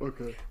truth.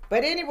 Okay.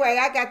 But anyway,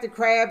 I got the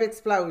crab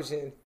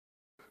explosion.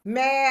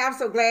 Man, I'm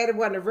so glad it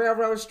wasn't a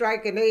railroad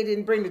strike and they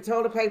didn't bring the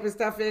toilet paper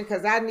stuff in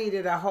because I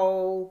needed a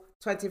whole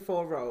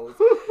 24 rolls.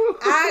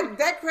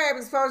 That crab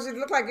explosion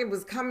looked like it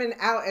was coming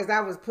out as I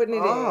was putting it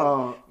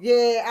in.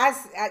 Yeah,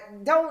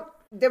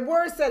 the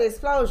word said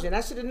explosion.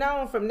 I should have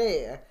known from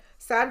there.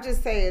 So I'm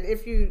just saying,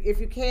 if you're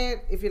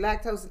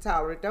lactose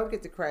intolerant, don't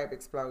get the crab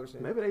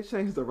explosion. Maybe they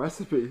changed the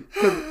recipe.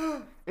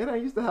 It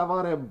ain't used to have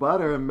all that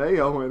butter and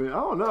mayo in it. I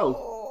don't know.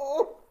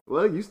 Oh.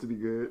 Well, it used to be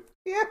good.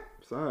 Yeah.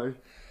 Sorry.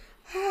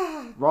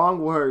 Wrong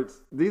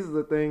words. These are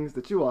the things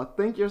that you all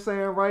think you're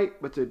saying right,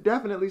 but you're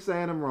definitely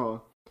saying them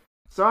wrong.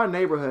 So our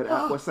neighborhood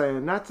app was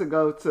saying not to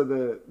go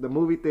to the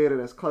movie theater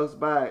that's close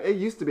by. It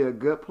used to be a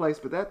good place,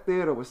 but that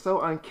theater was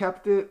so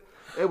unkept. It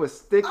was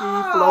sticky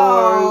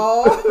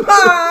floors.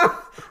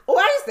 Oh,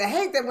 I used to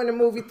hate that when the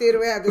movie theater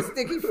would have the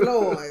sticky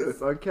floors.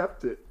 It's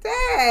unkept.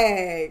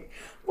 Dang.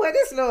 Well,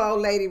 this little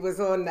old lady was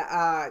on the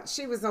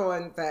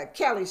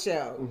Kelly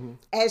show, mm-hmm.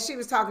 and she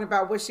was talking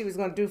about what she was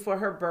going to do for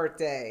her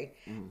birthday.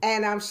 Mm-hmm.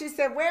 And she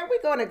said, where are we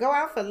going to go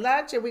out for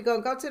lunch? Are we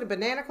going to go to the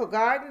Botanical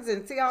Gardens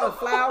and see all the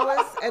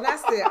flowers? And I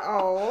said,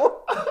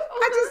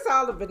 I just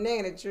saw the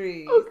banana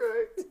trees.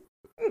 Okay.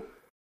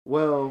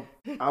 Well,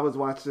 I was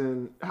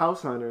watching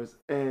House Hunters,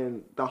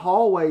 and the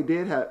hallway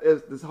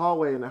this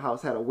hallway in the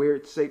house had a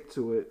weird shape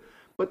to it.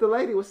 But the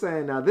lady was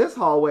saying, now this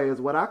hallway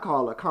is what I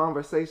call a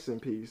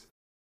conversation piece.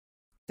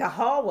 The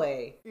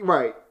hallway.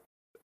 Right.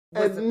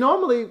 And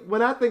normally,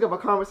 when I think of a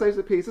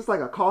conversation piece, it's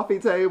like a coffee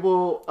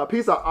table, a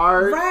piece of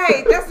art.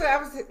 Right. That's what I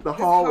was. The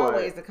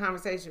hallway is the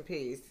conversation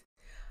piece.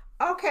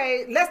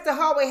 Okay. The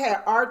hallway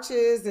had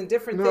arches and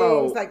different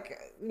things.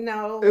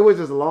 No. It was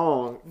just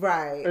long.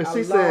 Right. And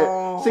she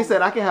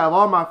said, I can have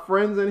all my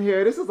friends in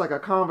here. This is like a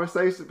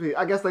conversation piece.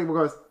 I guess they were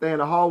going to stay in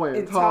the hallway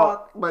and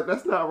talk. But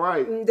that's not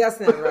right. That's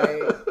not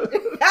right.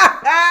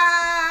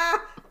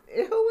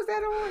 Who was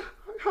that on?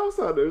 House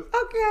Hunters.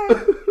 Okay.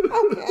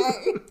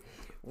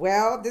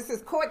 Well, this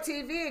is Court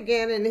TV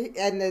again, and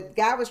the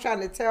guy was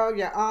trying to tell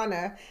Your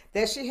Honor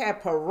that she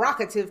had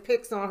provocative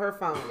pics on her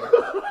phone.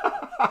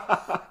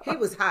 He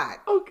was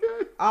hot.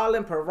 Okay. All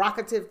them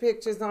provocative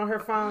pictures on her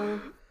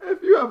phone.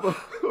 If you have a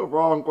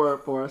wrong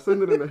word for us,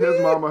 send it to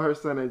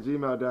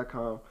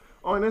hismamaherson@gmail.com.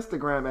 On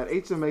Instagram at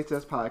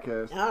HMHS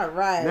Podcast. All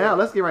right. Now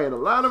let's get ready to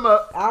line them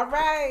up. All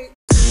right.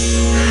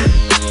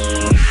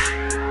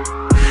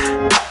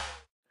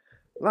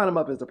 Line them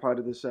up is the part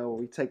of the show where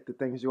we take the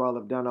things you all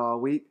have done all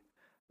week,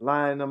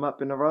 line them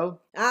up in a row,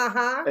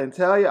 and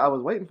tell you, I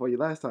was waiting for you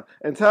last time,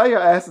 and tell your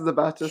asses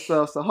about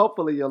yourself, so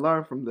hopefully you'll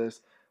learn from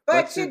this.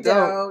 But you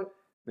don't.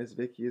 Miss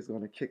Vicky is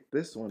going to kick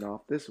this one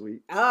off this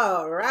week.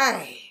 All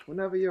right.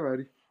 Whenever you're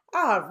ready.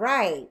 All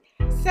right.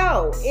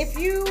 So, if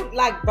you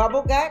like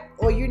bubble gut,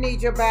 or you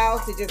need your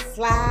bowels to just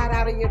slide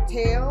out of your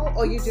tail,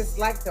 or you just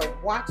like to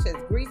watch as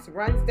grease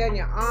runs down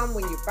your arm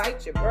when you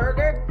bite your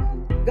burger,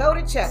 go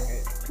to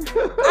Checkers.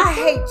 I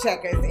hate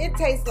Checkers. It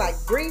tastes like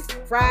grease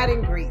fried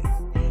in grease.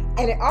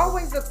 And it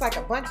always looks like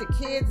a bunch of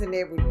kids in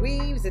there with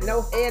weaves and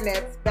no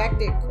hairnets back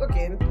there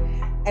cooking.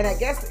 And I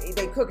guess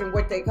they cooking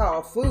what they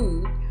call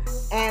food.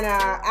 And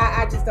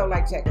I just don't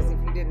like Checkers, if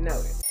you didn't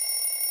notice.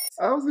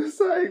 I was just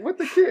saying, what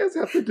the kids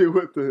have to do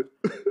with it?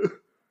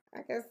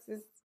 I guess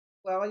it's,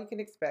 well, you can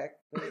expect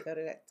when you go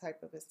to that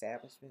type of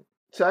establishment.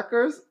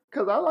 Checkers?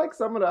 Because I like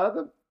some of the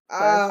other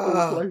fast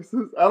food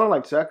places. I don't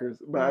like Checkers,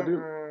 but I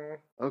do.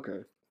 Okay.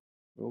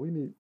 Well, we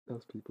need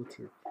those people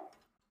too.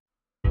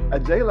 A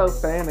J-Lo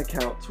fan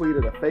account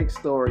tweeted a fake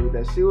story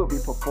that she will be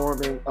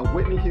performing a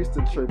Whitney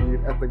Houston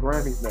tribute at the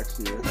Grammys next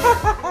year.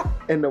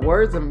 In the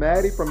words of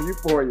Maddie from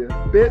Euphoria,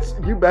 bitch,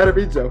 you better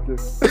be joking.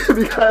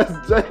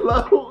 Because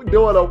J-Lo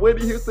doing a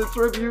Whitney Houston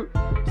tribute,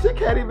 she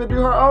can't even do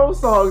her own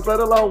songs, let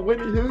alone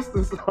Whitney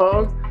Houston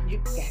songs.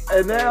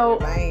 And now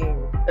I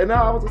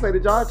was gonna say,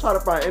 did y'all try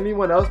to find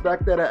anyone else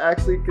back there that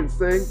actually can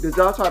sing? Did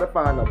y'all try to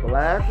find a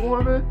black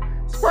woman?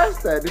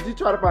 Scratch that. Did you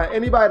try to find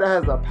anybody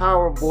that has a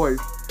power voice?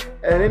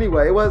 And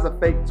anyway, it was a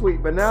fake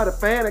tweet, but now the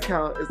fan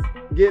account is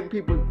getting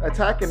people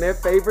attacking their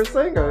favorite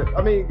singer.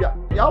 I mean,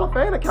 y'all a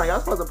fan account. Y'all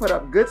supposed to put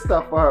up good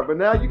stuff for her, but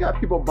now you got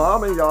people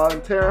bombing y'all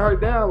and tearing her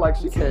down like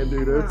she can't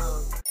do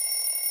this.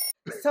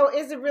 So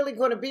is it really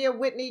going to be a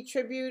Whitney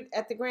tribute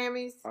at the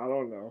Grammys? I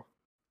don't know.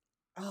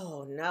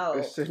 Oh, no.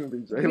 It shouldn't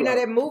be J-Lo. You know,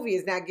 that movie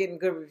is not getting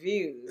good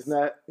reviews. It's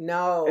not?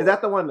 No. Is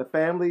that the one the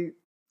family...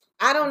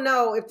 I don't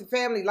know if the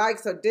family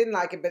likes or didn't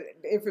like it, but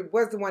if it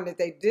was the one that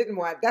they didn't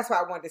want, that's why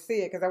I wanted to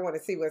see it, because I want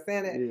to see what's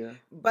in it. Yeah.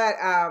 But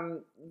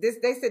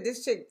they said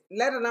this chick,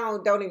 let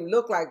alone don't even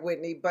look like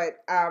Whitney, but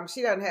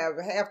she doesn't have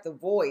half the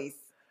voice.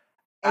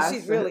 And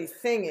she's really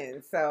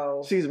singing,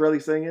 so. She's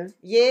really singing?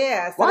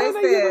 Yeah. So why did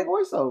they use a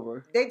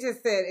voiceover? They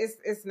just said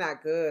it's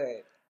not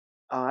good.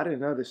 Oh, I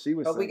didn't know that she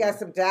was singing. But we got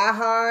some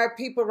diehard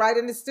people right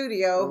in the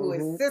studio who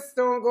insist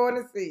on going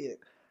to see it.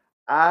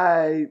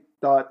 I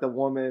thought the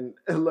woman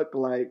looked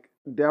like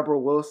Deborah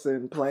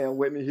Wilson playing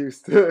Whitney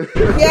Houston.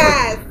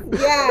 Yes,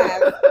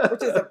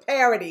 which is a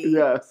parody.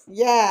 Yes.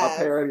 Yes.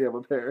 A parody of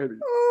a parody.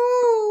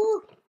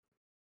 Ooh.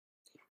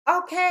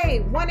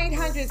 Okay,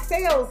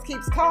 1-800-SALES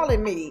keeps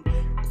calling me.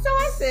 So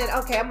I said,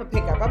 okay, I'm going to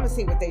pick up. I'm going to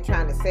see what they're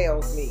trying to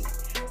sales me.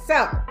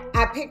 So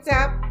I picked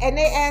up and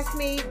they asked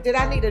me, did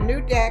I need a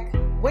new deck,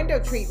 window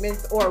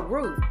treatments, or a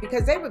roof?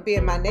 Because they would be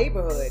in my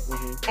neighborhood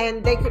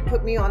and they could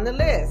put me on the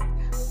list.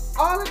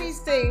 All of these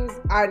things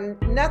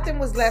nothing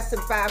was less than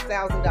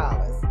 $5,000.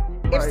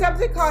 Right. If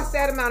something costs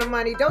that amount of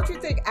money, don't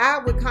you think I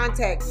would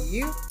contact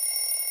you?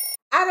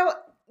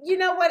 You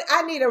know what?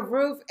 I need a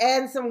roof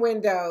and some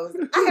windows.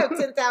 I have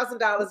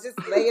 $10,000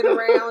 just laying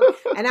around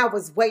and I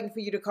was waiting for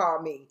you to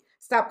call me.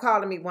 Stop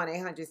calling me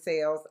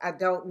 1-800-SALES. I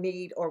don't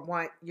need or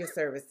want your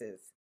services.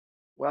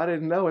 Well, I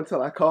didn't know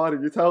until I called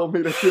and you told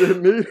me that you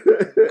didn't need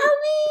it.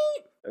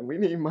 And we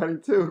need money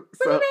too.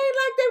 But it ain't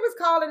like they was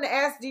calling to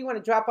ask, do you want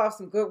to drop off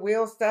some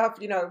Goodwill stuff?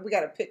 You know, we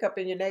got to pick up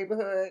in your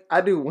neighborhood.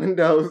 I do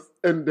windows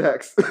and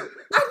decks.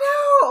 I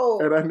know.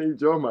 And I need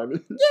your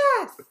money.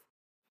 Yes.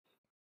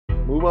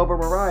 Move over,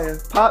 Mariah.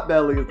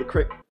 Potbelly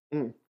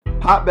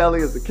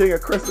is the king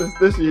of Christmas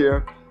this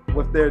year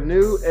with their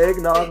new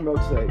eggnog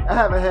milkshake. I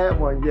haven't had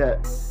one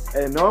yet.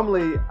 And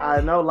normally,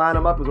 I know line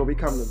them up is when we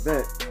come to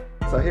vent.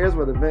 So here's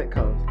where the vent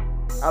comes.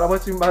 I don't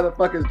want you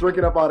motherfuckers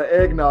drinking up all the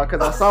eggnog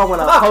because I saw when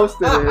I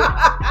posted it,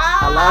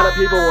 a lot of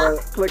people were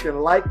clicking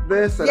like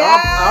this and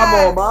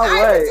I'm on my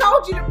way. I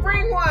told you to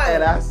bring one.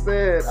 And I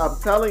said, I'm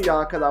telling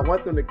y'all because I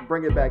want them to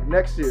bring it back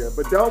next year.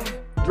 But don't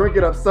drink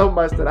it up so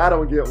much that I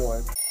don't get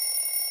one.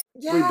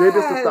 Yes. We did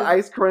this with the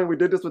ice cream. We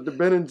did this with the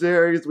Ben &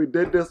 Jerry's. We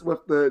did this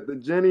with the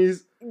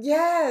Jenny's.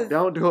 Yes.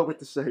 Don't do it with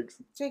the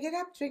shakes. Drink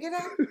it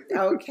up.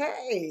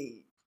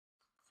 Okay.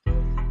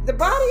 The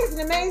body is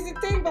an amazing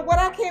thing, but what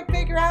I can't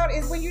figure out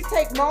is when you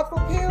take multiple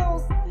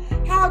pills,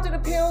 how do the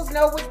pills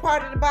know which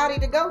part of the body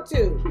to go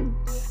to?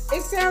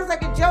 It sounds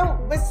like a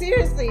joke, but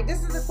seriously,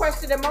 this is a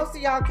question that most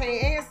of y'all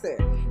can't answer.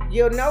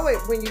 You'll know it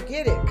when you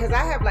get it, because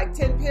I have like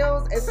 10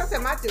 pills, and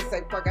sometimes I just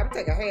say, fuck, I'm going to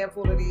take a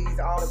handful of these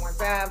all at one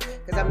time,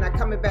 because I'm not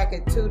coming back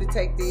at 2 to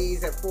take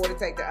these and 4 to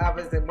take the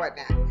others and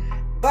whatnot.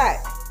 But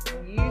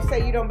you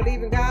say you don't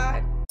believe in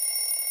God?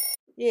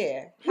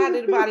 Yeah. How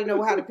did the body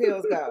know how the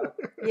pills go?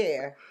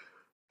 Yeah.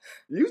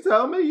 You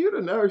tell me, you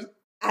the nurse.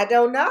 I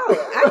don't know.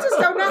 I just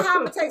don't know how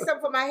I'm going to take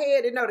something from my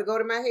head and know to go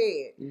to my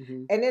head.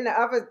 And then the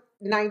other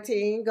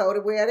 19 go to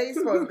where they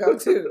supposed to go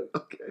to.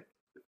 Okay.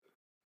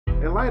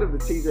 In light of the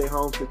TJ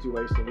Holmes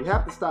situation, we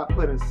have to stop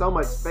putting so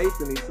much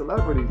faith in these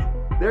celebrities.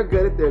 They're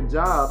good at their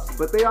jobs,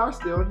 but they are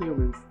still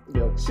humans.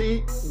 They'll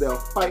cheat. They'll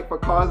fight for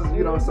causes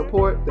you don't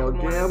support. They'll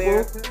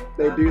gamble.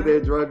 They do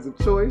their drugs of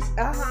choice.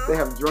 They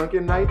have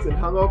drunken nights and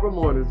hungover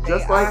mornings,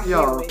 just like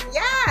y'all.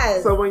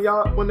 Yes. So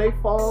when they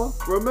fall,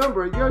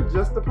 remember, you're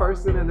just a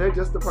person and they're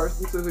just a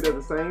person too who does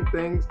the same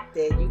things.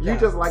 There you go. You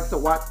just like to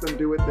watch them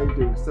do what they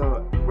do.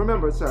 So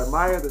remember to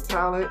admire the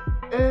talent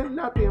and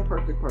not the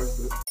imperfect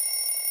person.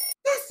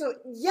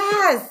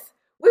 Yes.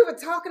 We were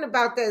talking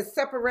about that,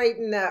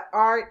 separating the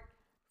art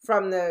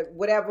from the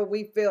whatever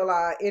we feel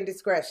are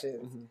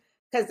indiscretions.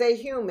 Because they're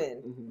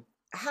human.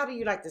 How do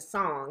you like the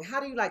song?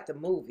 How do you like the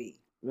movie?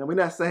 Now, we're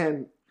not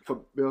saying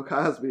for Bill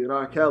Cosby and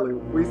R. Kelly.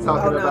 We're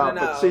talking about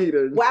for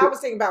cheating. Well, I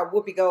was thinking about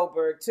Whoopi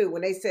Goldberg, too.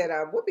 When they said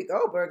Whoopi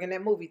Goldberg in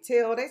that movie,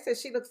 Till, they said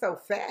she looked so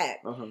fat.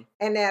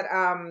 And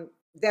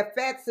that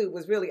fat suit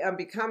was really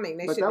unbecoming.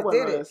 They should have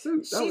did it.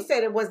 She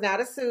said it was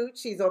not a suit.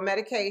 She's on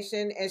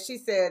medication. And she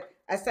said,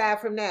 aside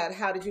from that,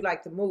 how did you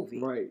like the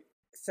movie? Right.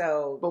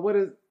 So. But what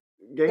does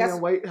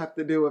gaining weight have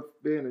to do with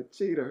being a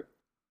cheater?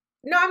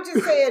 No, I'm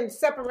just saying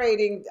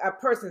separating a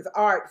person's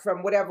art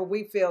from whatever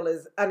we feel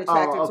is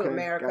unattractive to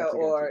America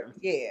gotcha.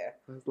 Yeah.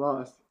 That's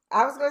lost.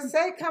 I was going to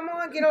say, come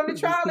on, get on the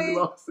trolley.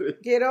 Lost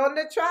it. Get on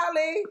the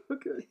trolley.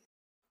 Okay.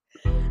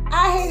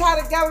 I hate how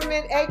the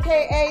government,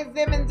 a.k.a.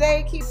 them and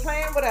they, keep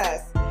playing with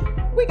us.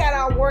 We got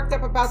all worked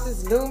up about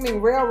this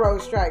looming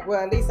railroad strike.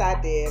 Well, at least I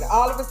did.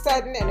 All of a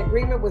sudden, an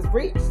agreement was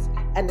reached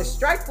and the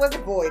strike was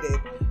avoided.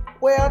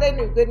 Well, they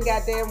knew good and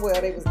goddamn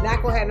well they was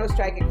not going to have no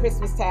strike at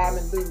Christmas time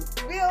and lose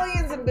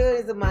billions and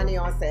billions of money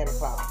on Santa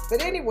Claus.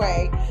 But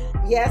anyway,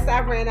 yes, I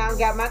ran out and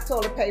got my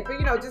toilet paper.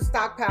 You know, just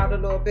stockpiled a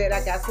little bit.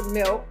 I got some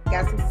milk,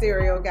 got some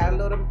cereal, got a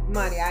little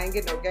money. I ain't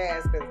get no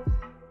gas because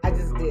I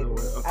just didn't.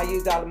 I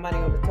used all the money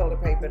on the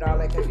toilet paper and all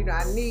that because, you know,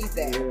 I need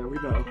that. Yeah, we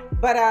know.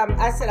 But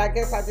I said, I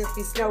guess I'll just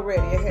be snow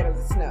ready ahead of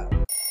the snow.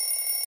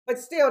 But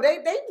still, they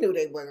knew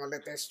they weren't going to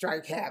let that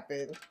strike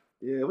happen.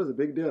 Yeah, it was a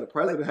big deal. The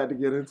president had to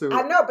get into it.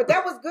 I know, but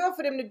that was good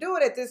for them to do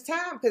it at this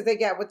time because they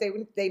got what they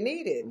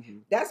needed. Mm-hmm.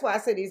 That's why I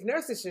said these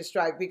nurses should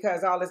strike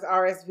because all this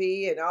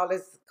RSV and all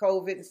this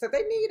COVID and stuff,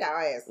 they need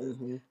our asses.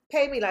 Mm-hmm.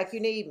 Pay me like you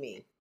need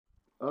me.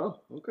 Oh,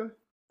 okay.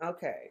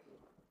 Okay.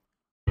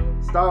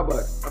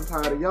 Starbucks, I'm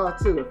tired of y'all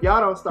too. If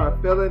y'all don't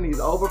start filling these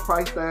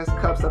overpriced ass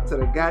cups up to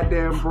the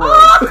goddamn brim,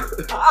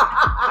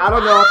 I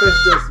don't know if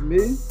it's just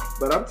me,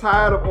 but I'm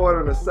tired of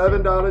ordering a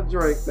 $7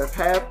 drink that's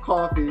half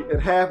coffee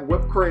and half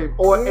whipped cream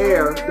or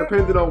air,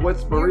 depending on which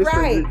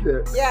barista you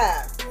get.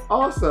 Yeah.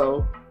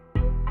 Also,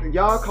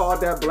 y'all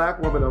called that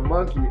black woman a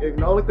monkey, and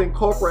the only thing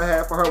corporate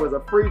had for her was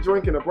a free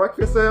drink and a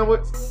breakfast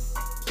sandwich.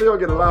 She'll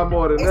get a lot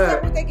more than that. Is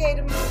that what they gave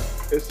them?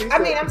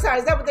 I'm sorry,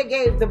 is that what they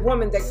gave the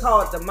woman that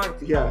called the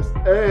monkey? Yes,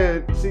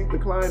 and she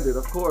declined it,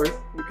 of course,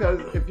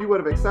 because if you would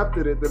have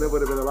accepted it, then it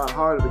would have been a lot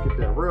harder to get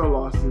that real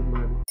lawsuit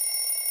money.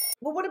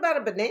 Well, what about a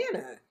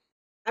banana?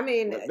 I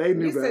mean, they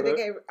knew better. Said they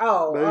gave,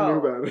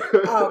 knew better.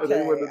 Okay,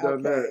 they wouldn't have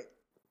done that.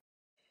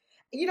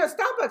 You know,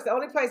 Starbucks, the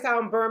only place I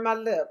don't burn my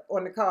lip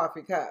on the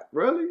coffee cup.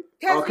 Really?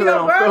 Because you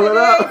don't burn it,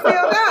 it ain't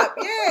filled up.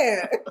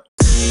 Yeah.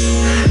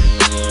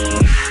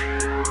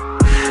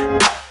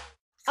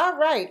 All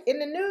right. In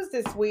the news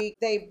this week,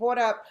 they brought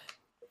up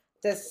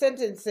the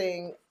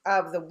sentencing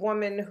of the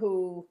woman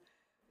who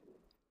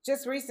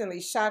just recently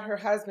shot her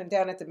husband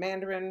down at the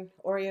Mandarin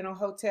Oriental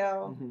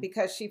Hotel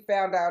because she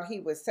found out he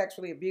was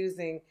sexually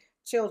abusing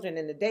children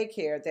in the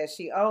daycare that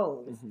she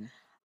owns.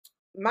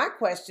 My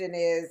question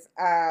is,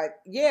 I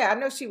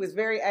know she was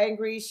very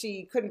angry.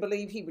 She couldn't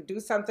believe he would do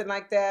something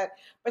like that.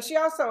 But she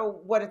also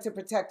wanted to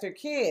protect her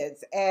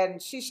kids.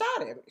 And she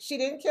shot him. She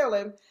didn't kill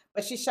him,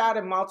 but she shot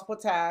him multiple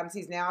times.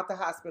 He's now at the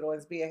hospital and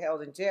is being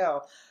held in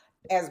jail,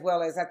 as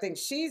well as I think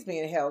she's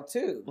being held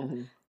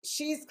too.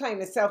 She's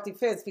claiming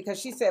self-defense because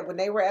she said when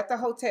they were at the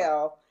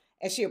hotel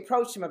and she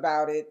approached him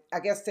about it, I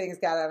guess things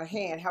got out of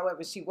hand.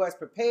 However, she was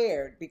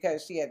prepared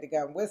because she had the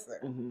gun with her.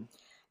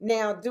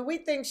 Now, do we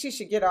think she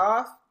should get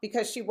off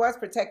because she was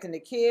protecting the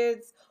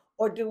kids,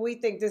 or do we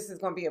think this is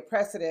going to be a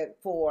precedent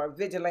for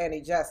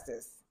vigilante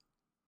justice?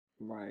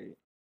 Right.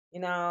 You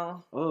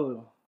know?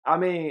 Oh, I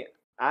mean,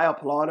 I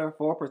applaud her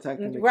for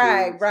protecting the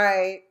kids.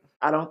 Right.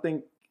 I don't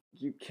think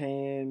you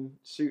can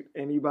shoot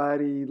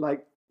anybody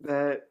like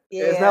that.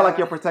 Yeah. It's not like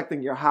you're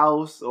protecting your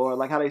house, or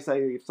like how they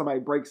say if somebody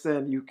breaks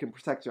in, you can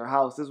protect your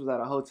house. This was at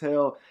a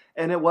hotel,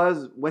 and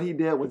what he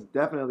did was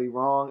definitely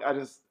wrong.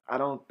 I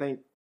don't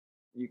think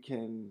you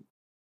can,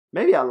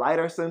 maybe a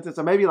lighter sentence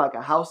or maybe like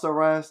a house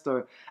arrest,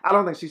 or I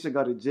don't think she should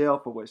go to jail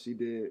for what she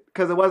did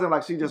because it wasn't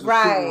like she just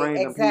was shooting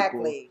random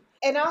people.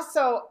 And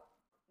also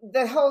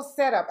the whole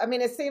setup, I mean,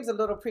 it seems a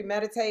little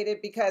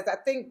premeditated because I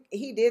think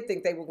he did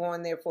think they were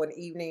going there for an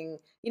evening,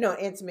 an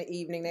intimate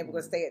evening. They were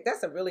going to stay at,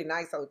 that's a really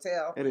nice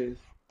hotel. It is.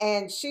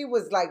 And she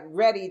was like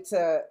ready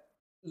to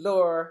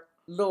lure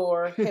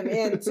him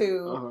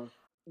into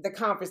the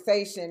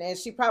conversation, and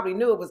she probably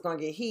knew it was going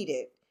to get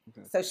heated.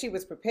 Okay. So she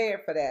was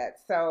prepared for that.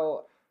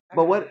 So,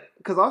 but what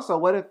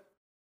if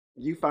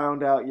you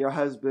found out your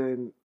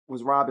husband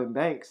was robbing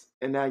banks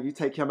and now you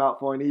take him out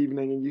for an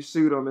evening and you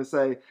shoot him and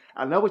say,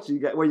 I know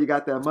where you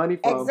got that money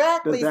from.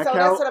 Exactly. Does that so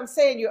count? That's what I'm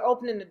saying. You're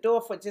opening the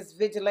door for just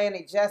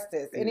vigilante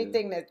justice.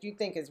 Anything that you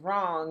think is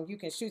wrong, you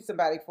can shoot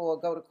somebody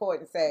for, go to court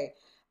and say,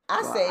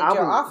 I saved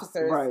your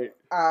officers,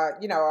 a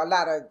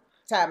lot of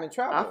time and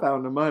trouble. I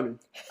found the money.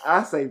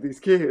 I saved these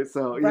kids.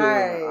 So it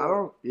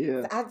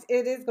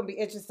is going to be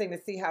interesting to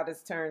see how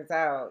this turns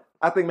out.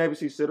 I think maybe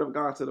she should have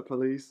gone to the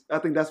police. I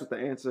think that's what the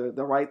answer.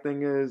 The right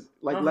thing is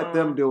let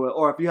them do it.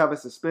 Or if you have a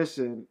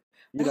suspicion,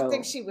 I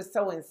think she was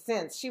so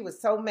incensed. She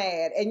was so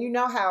mad. And you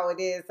know how it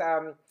is.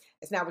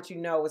 It's not what you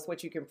know, it's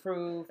what you can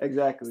prove.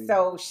 Exactly.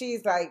 So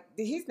she's like,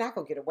 he's not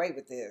going to get away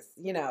with this,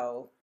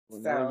 Well,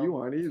 no, you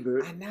aren't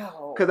either. I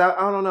know. Because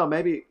I don't know,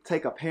 maybe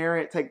take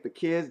the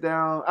kids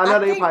down. I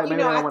know they probably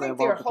maybe don't want to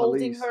involve the police. They're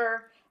holding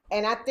her,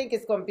 and I think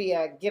it's going to be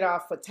a get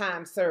off for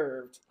time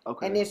served.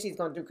 Okay. And then she's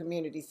going to do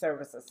community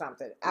service or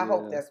something. I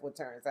hope that's what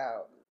turns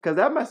out. Because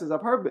that messes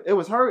up it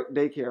was her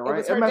daycare,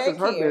 right? It messes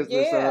her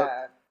business up.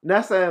 Yeah.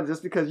 Not saying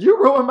just because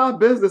you ruined my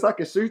business, I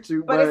can shoot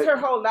you. But it's her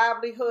whole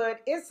livelihood.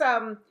 It's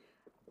I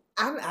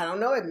don't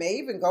know. It may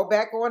even go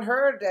back on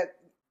her that.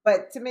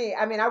 But to me,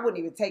 I mean, I wouldn't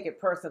even take it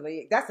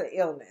personally. That's an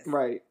illness.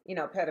 Right.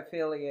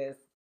 Pedophilia is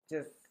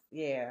just,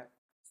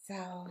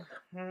 So.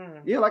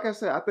 Yeah, like I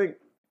said, I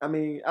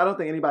don't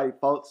think anybody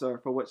faults her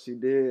for what she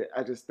did.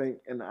 I just think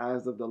in the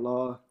eyes of the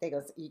law. They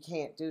go, you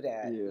can't do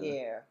that.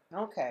 Yeah.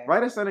 Okay.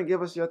 Write us in and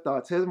give us your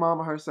thoughts. His mom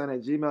or her son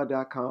at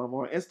gmail.com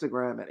or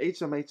Instagram at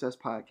HMHS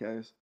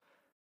Podcast.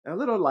 And a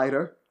little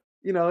lighter.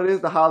 It is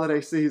the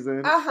holiday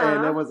season.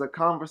 And there was a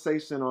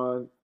conversation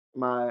on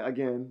my,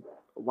 again,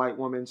 white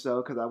woman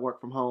show because I work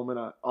from home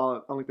and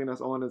only thing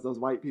that's on is those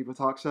white people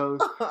talk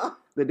shows.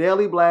 The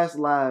Daily Blast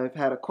Live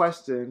had a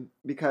question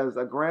because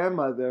a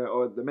grandmother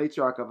or the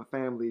matriarch of a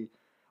family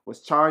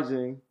was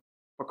charging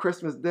for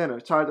Christmas dinner,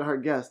 charging her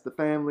guests, the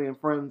family and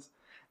friends,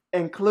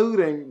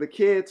 including the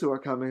kids who are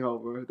coming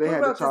over. They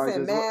had to charge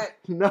as well.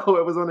 No,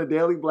 it was on the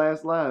Daily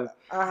Blast Live.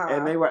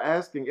 And they were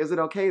asking, is it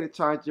okay to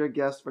charge your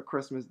guests for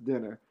Christmas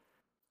dinner?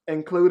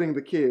 Including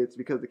the kids,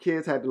 because the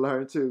kids had to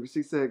learn too.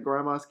 She said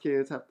grandma's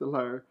kids have to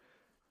learn.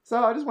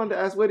 So I just wanted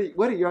to ask, what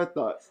are your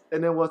thoughts?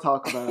 And then we'll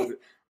talk about it.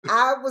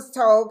 I was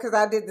told, because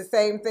I did the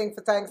same thing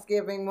for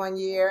Thanksgiving one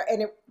year,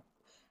 and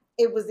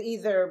it was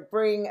either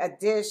bring a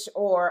dish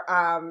or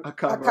a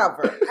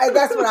cover. And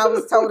that's what I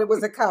was told. It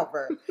was a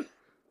cover.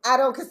 I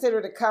don't consider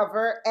it a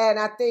cover. And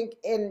I think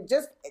in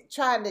just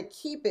trying to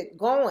keep it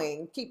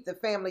going, keep the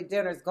family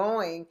dinners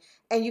going,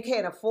 and you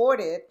can't afford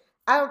it,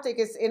 I don't think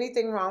it's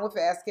anything wrong with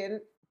asking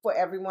for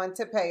everyone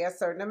to pay a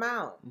certain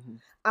amount.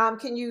 Mm-hmm.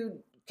 Can you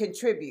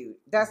contribute?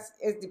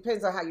 It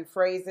depends on how you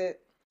phrase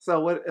it.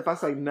 So what if I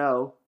say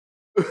no?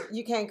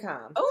 You can't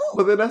come.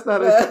 Well, then that's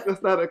not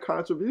a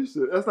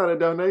contribution. That's not a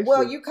donation.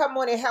 Well, you come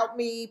on and help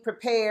me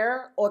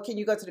prepare, or can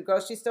you go to the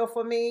grocery store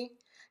for me?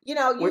 You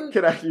know,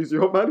 can I use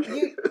your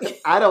money?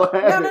 I don't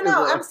have it.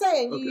 No. I'm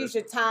saying you use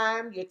your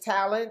time, your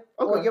talent,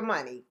 or your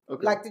money.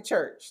 Okay. Like the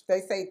church. They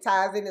say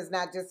tithing is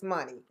not just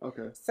money.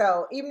 Okay.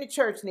 So even the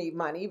church need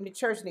money. Even the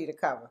church need a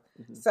cover.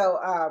 Mm-hmm.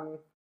 So,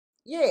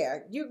 yeah,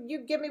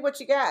 you give me what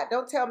you got.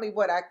 Don't tell me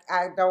what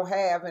I don't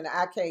have and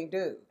I can't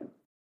do.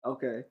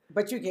 Okay.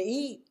 But you can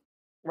eat.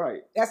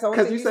 Right. That's the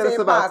only thing you said. It's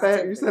about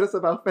you said it's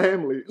about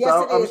family. Yes,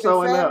 so it is. I'm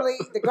showing family.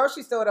 Up. The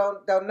grocery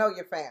store don't know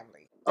your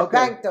family. The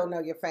bank don't know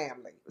your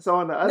family. So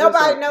on the other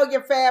nobody side, know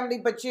your family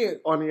but you.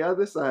 On the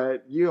other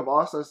side, you have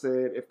also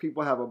said if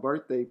people have a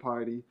birthday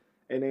party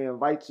and they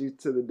invite you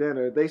to the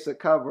dinner, they should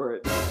cover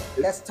it.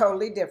 That's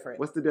totally different.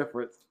 What's the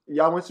difference?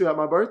 Y'all want you at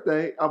my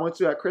birthday. I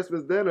want you at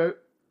Christmas dinner.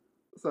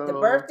 So the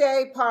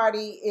birthday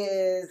party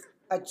is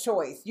a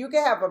choice. You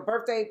can have a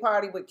birthday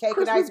party with cake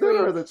and ice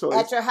cream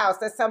at your house.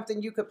 That's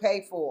something you could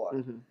pay for.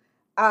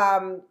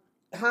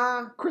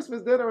 Mm-hmm.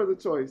 Christmas dinner is a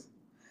choice.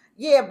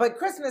 Yeah, but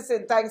Christmas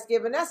and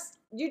Thanksgiving,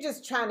 you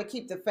just trying to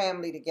keep the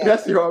family together.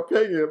 That's your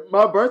opinion.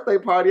 My birthday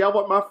party, I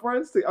want my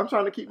friends I'm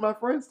trying to keep my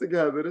friends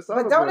together.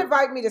 But don't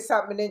invite me to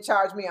something and then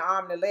charge me an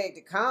arm and a leg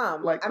to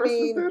come. Like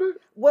Christmas dinner?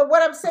 Well,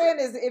 what I'm saying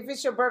is if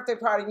it's your birthday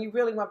party and you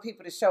really want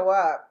people to show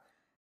up,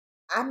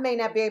 I may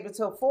not be able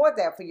to afford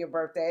that for your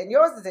birthday. And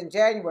yours is in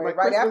January, like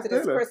right after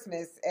this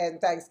Christmas and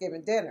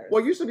Thanksgiving dinners.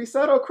 Well, you should be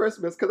set on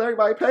Christmas because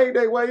everybody paid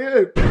their way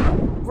in.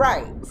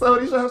 Right. So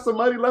you should have some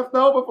money left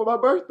over for my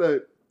birthday.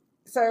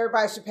 So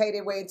everybody should pay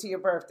their way into your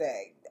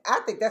birthday. I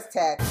think that's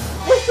tacky.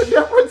 What's the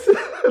difference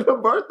in the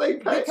birthday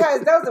pay?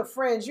 Because those are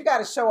friends. You got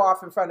to show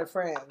off in front of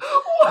friends.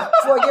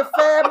 For your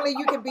family,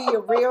 you can be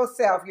your real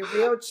self, your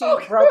real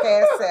cheap,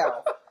 broke-ass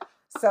self.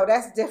 So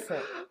that's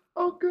different.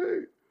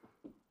 Okay.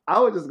 I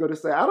was just going to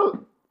say, I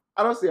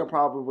don't see a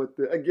problem with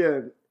it.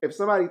 Again, if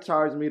somebody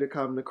charged me to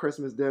come to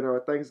Christmas dinner or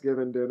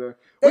Thanksgiving dinner.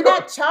 They're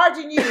not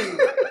charging you.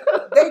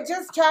 They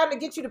just trying to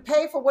get you to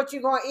pay for what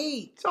you're going to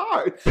eat.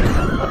 Charge.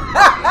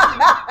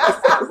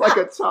 That sounds like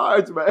a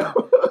charge, man.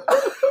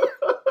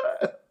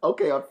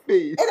 Okay, a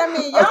fee. And I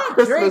mean,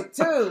 y'all drink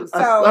too.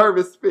 So. A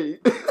service fee.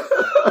 But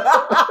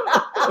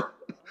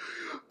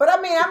I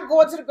mean, I'm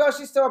going to the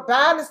grocery store,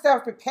 buying the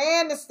stuff,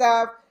 preparing the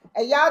stuff,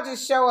 and y'all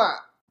just show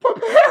up.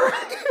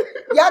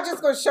 Y'all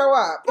just going to show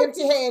up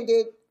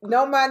empty-handed.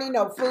 No money,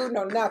 no food,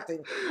 no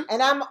nothing.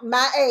 And I'm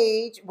my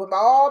age with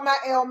all my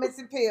ailments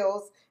and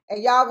pills,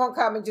 and y'all gonna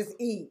come and just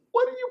eat.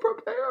 What are you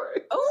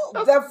preparing? Oh,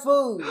 the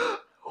food.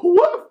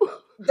 What?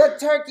 The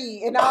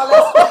turkey and all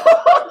that stuff.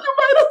 You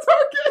made a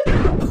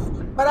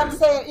turkey? But I'm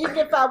saying, even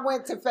if I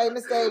went to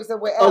Famous Dave's or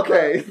wherever,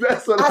 okay,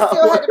 that's what I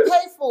still had to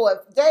pay for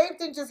it. Dave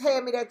didn't just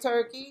hand me that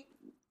turkey.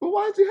 But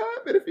why'd you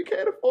have it if you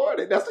can't afford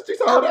it? That's what you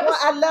told us.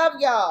 I love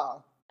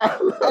y'all. I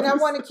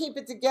want to keep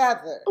it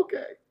together.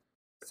 Okay.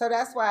 So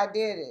that's why I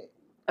did it.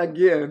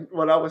 Again,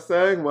 what I was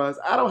saying was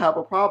I don't have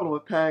a problem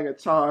with paying a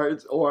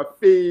charge or a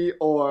fee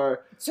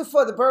or...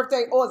 for the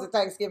birthday or the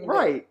Thanksgiving day.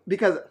 Right.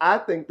 Because I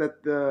think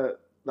that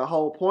the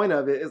whole point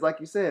of it is,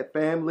 like you said,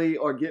 family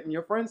or getting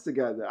your friends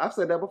together. I've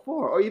said that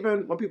before. Or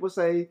even when people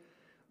say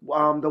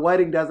the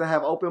wedding doesn't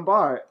have open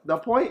bar. The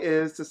point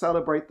is to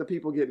celebrate the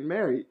people getting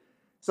married.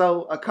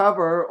 So a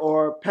cover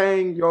or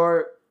paying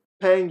your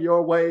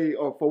way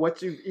or for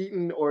what you've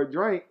eaten or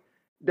drank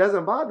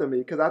doesn't bother me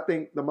because I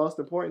think the most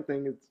important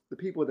thing is the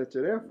people that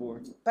you're there for.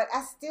 But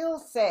I still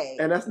say...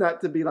 And that's not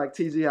to be like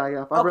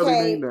TGIF. I really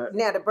mean that.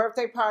 Now, the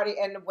birthday party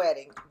and the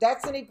wedding.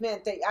 That's an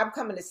event that I'm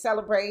coming to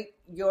celebrate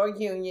your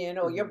union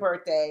or your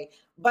birthday.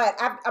 But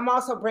I'm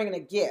also bringing a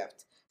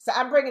gift. So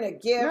I'm bringing a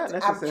gift.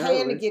 I'm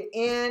paying to get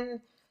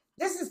in.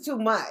 This is too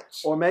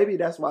much. Or maybe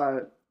that's why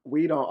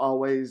we don't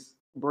always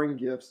bring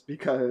gifts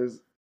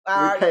because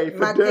we pay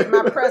for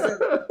dinner.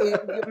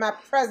 My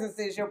presence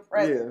is your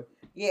present.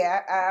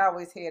 Yeah, I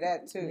always hear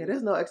that too. Yeah,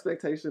 there's no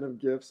expectation of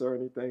gifts or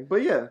anything.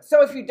 But yeah.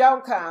 So if you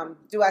don't come,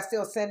 do I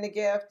still send the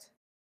gift?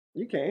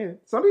 You can.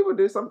 Some people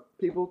do. Some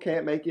people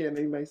can't make it and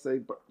they may say,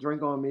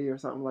 drink on me or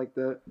something like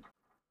that.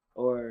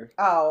 Or...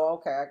 Oh,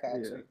 okay. I got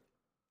you.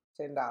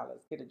 $10.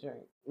 Get a drink.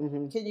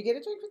 Mm-hmm. Can you get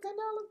a drink for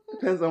 $10?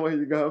 Depends on where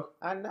you go.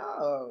 I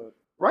know.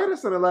 Write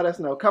us in and let us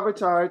know. Cover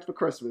charge for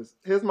Christmas.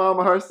 His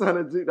mama, her son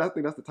at I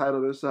think that's the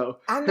title of the show.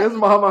 His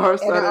mama, her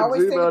son at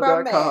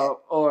gmail.com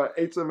or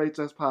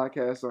HMHS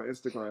Podcast on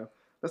Instagram.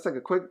 Let's take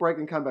a quick break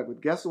and come back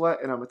with Guess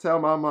What? And I'm going to tell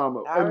my mama.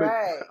 All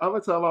right. I'm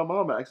going to tell my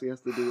mama actually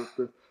has to do with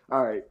this.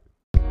 All right.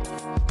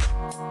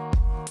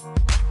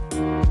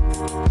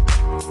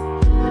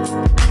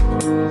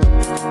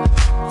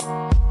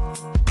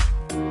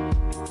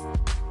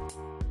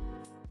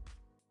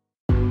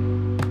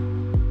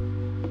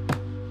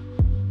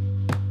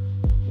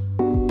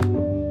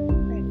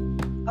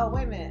 Oh,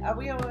 wait a minute. Are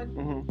we on?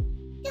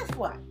 Mm-hmm. Guess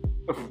what?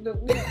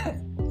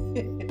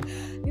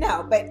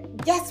 No,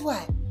 but guess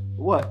what?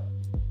 What?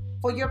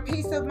 For your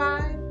peace of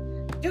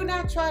mind, do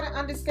not try to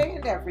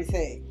understand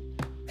everything.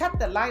 Cut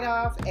the light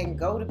off and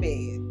go to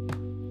bed.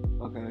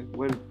 Okay,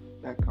 where did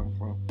that come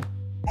from?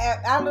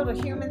 Our little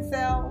human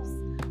selves,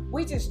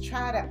 we just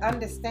try to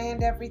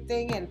understand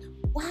everything and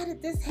why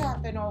did this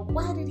happen or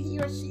why did he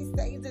or she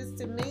say this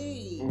to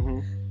me? Mm-hmm.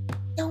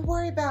 Don't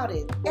worry about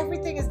it.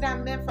 Everything is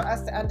not meant for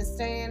us to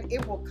understand.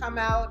 It will come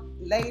out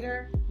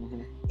later.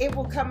 Mm-hmm. It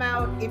will come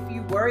out if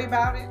you worry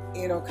about it.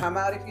 It'll come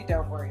out if you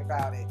don't worry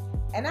about it.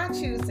 And I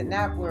choose to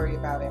not worry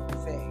about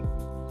everything.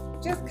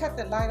 Just cut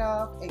the light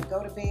off and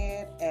go to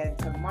bed, and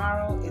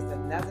tomorrow is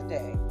another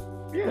day.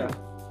 Yeah,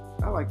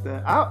 I like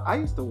that. I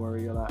used to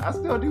worry a lot. I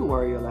still do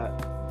worry a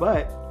lot.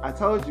 But I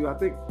told you, I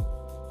think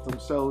some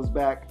shows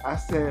back, I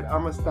said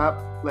I'm going to stop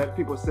letting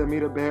people send me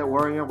to bed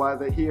worrying why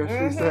he or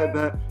she said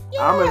that.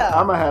 Yeah. I'm going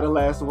to have the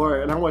last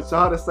word. And I want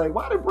y'all to say,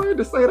 why did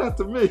Brenda say that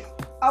to me?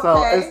 Okay.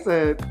 So it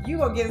said... You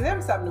going to give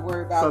them something to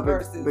worry about so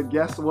versus... the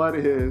guess what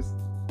is...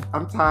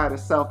 I'm tired of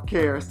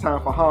self-care. It's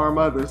time for harm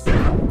others.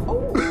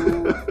 Oh,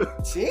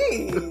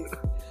 jeez.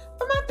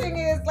 But my thing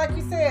is, like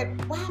you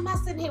said, why am I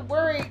sitting here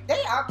worried?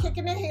 They out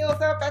kicking their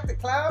heels up at the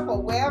club or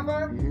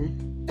wherever.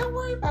 Mm-hmm. Don't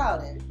worry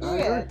about it.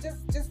 Yeah,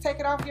 just take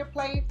it off your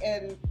plate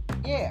and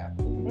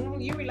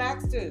you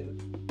relax too.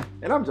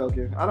 And I'm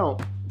joking. I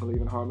don't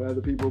believe in harming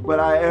other people, but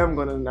I am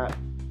gonna not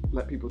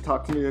let people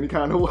talk to me any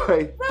kind of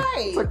way.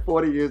 Right. It's like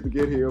 40 years to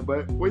get here,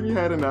 but when you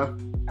had enough.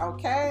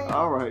 Okay.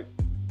 All right.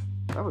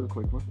 That was a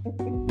quick one.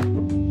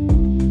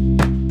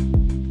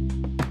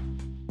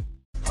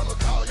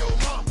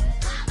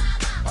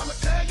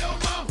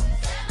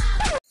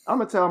 I'm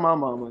going to tell my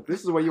mama.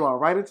 This is where you are.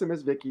 Right into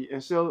Miss Vicky,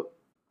 and you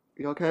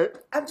okay?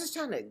 I'm just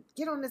trying to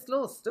get on this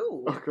little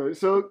stool. Okay,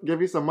 she'll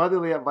give you some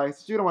motherly advice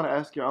that you don't want to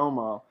ask your own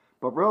mom.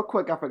 But real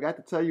quick, I forgot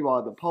to tell you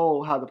all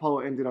how the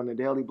poll ended on the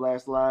Daily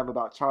Blast Live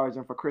about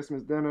charging for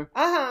Christmas dinner.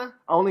 Uh-huh.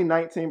 Only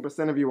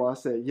 19% of you all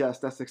said, yes,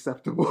 that's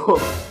acceptable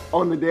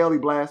on the Daily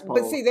Blast poll.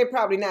 But see, they're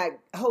probably not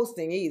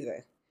hosting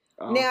either.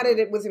 Okay. Now that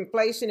it was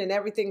inflation and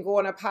everything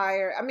going up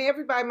higher, I mean,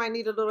 everybody might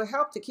need a little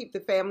help to keep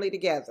the family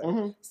together.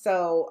 Mm-hmm.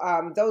 So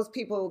those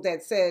people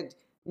that said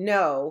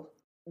no,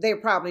 they're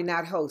probably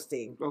not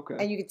hosting. Okay.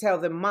 And you can tell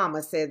the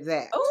mama said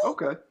that. Ooh.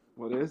 Okay.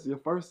 Well, there's your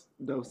first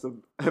dose of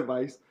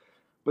advice.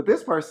 But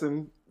this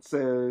person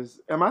says,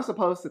 am I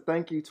supposed to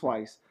thank you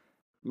twice?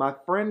 My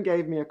friend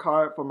gave me a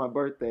card for my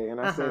birthday,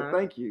 and I said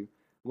thank you.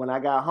 When I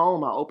got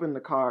home, I opened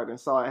the card and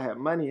saw it had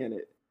money in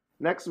it.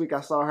 Next week, I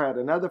saw her at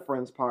another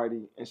friend's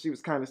party, and she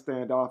was kind of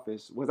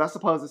standoffish. Was I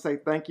supposed to say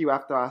thank you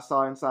after I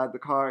saw inside the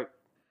card?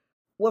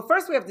 Well,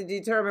 first we have to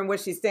determine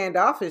was she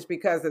standoffish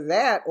because of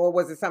that, or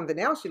was it something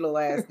else your little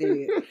ass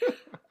did?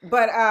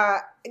 But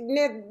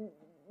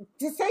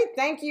to say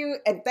thank you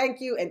and thank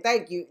you and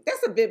thank you,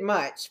 that's a bit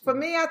much. For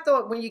me, I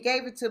thought when you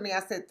gave it to me, I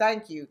said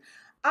thank you.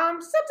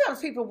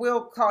 Sometimes people will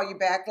call you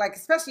back, like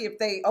especially if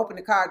they open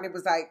the card and it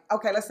was like,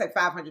 okay, let's say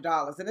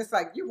 $500. And it's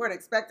like, you weren't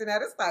expecting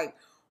that. It's like,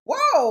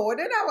 whoa. And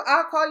then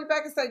I'll call you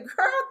back and say,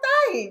 girl,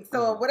 thanks,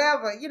 or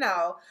whatever, you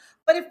know.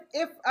 But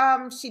if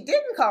she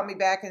didn't call me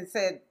back and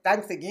said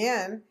thanks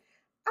again,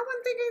 I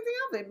wouldn't think anything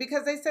of it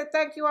because they said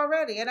thank you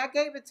already. And I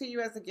gave it to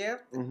you as a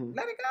gift. Mm-hmm.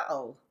 Let it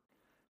go.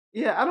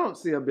 Yeah, I don't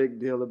see a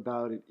big deal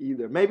about it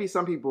either. Maybe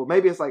some people,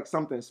 maybe it's like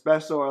something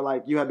special or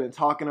like you have been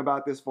talking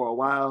about this for a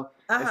while.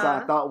 And so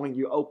I thought when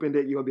you opened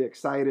it, you would be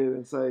excited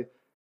and say,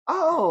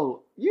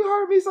 oh, you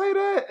heard me say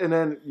that? And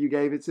then you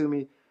gave it to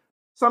me.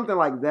 Something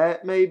like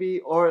that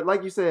maybe. Or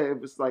like you said, it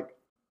was like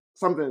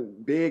something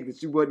big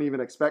that you wouldn't even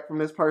expect from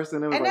this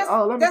person. It was like,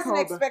 oh, let me call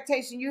that's an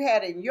expectation you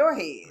had in your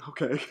head.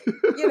 Okay.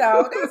 You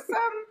know, that's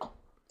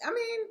I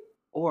mean.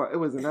 Or it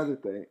was another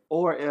thing.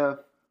 Or if,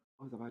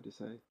 what was I about to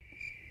say?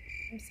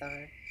 I'm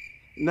sorry.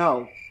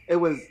 No, it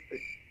was,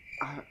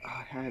 I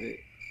had it.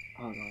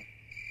 Hold on.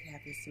 It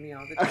happens to me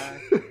all the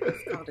time.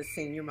 It's called a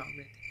senior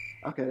moment.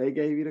 Okay, they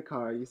gave you the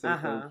card. You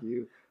said thank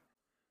you.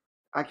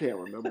 I can't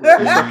remember.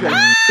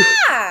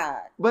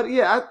 Okay. But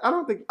yeah, I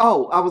don't think, I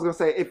was going to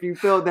say, if you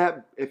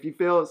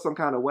feel some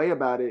kind of way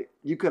about it,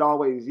 you could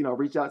always,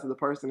 reach out to the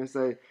person and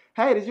say,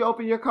 hey, did you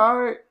open your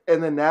card?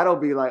 And then that'll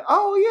be like,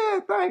 oh yeah,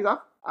 thanks.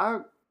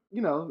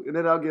 And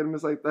then I'll get them to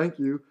say thank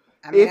you.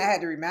 I mean, I had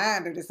to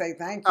remind her to say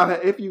thank you.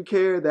 If you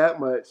care that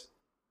much.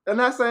 I'm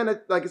not saying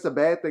that like it's a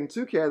bad thing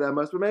to care that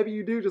much, but maybe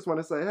you do just want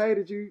to say, hey,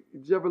 did you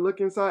ever look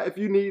inside? If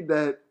you need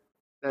that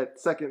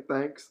second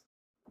thanks.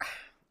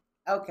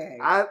 Okay.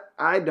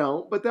 I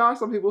don't, but there are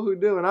some people who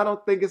do, and I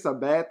don't think it's a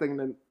bad thing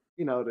to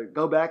to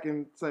go back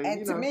and say.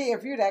 And to me,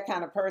 if you're that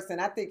kind of person,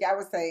 I think I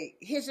would say,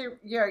 "Here's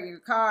your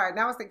card," and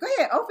I would say, "Go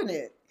ahead, open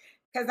it,"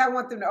 because I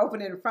want them to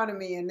open it in front of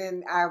me, and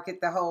then I'll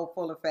get the whole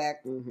full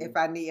effect if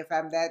I'm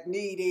that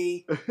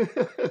needy.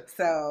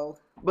 So,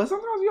 but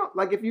sometimes you don't,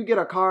 like if you get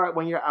a card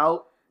when you're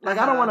out. Like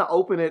I don't want to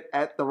open it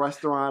at the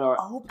restaurant or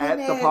at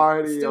the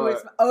party.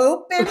 Stewards,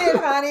 open it,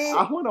 honey.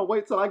 I want to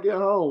wait till I get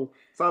home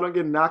so I don't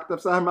get knocked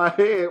upside my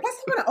head. Plus,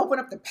 I want to open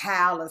up the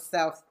pile of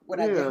stuff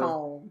when I get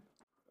home.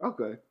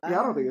 Okay.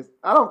 Yeah,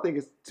 I don't think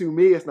it's to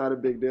me. It's not a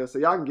big deal. So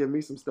y'all can give me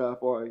some stuff,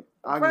 or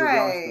I can give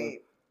y'all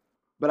stuff.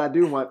 But I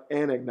do want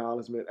an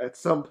acknowledgement at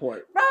some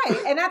point.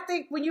 Right. And I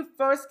think when you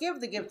first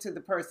give the gift to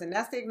the person,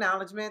 that's the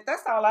acknowledgement.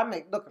 That's all I'm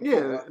looking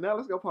for. Yeah. Now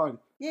let's go party.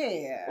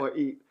 Yeah. Or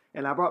eat.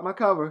 And I brought my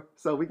cover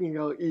so we can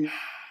go eat.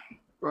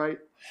 Right.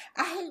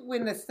 I hate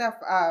when the stuff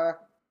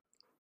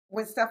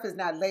is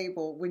not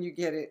labeled when you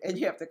get it, and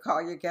you have to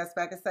call your guest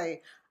back and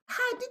say,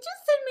 "Hi, did you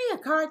send me a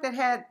card that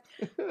had?"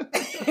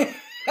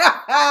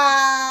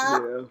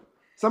 Yeah.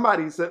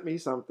 Somebody sent me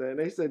something.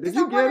 They said, "Did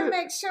you get it?" I want to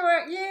make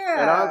sure. Yeah.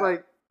 And I was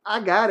like, "I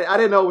got it. I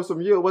didn't know it was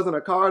from you. It wasn't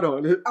a card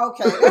on it."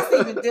 Okay, that's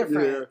even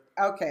different.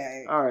 Yeah.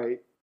 Okay. All right.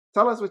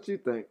 Tell us what you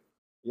think.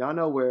 Y'all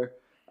know where.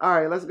 All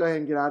right, let's go ahead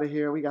and get out of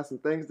here. We got some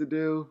things to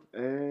do,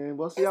 and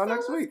we'll see y'all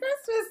next week.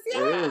 Christmas, yes.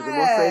 It is. And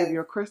we'll save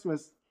your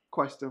Christmas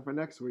question for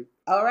next week.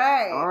 All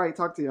right. All right,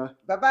 talk to y'all.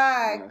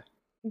 Bye-bye.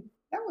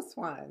 That was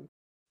fun.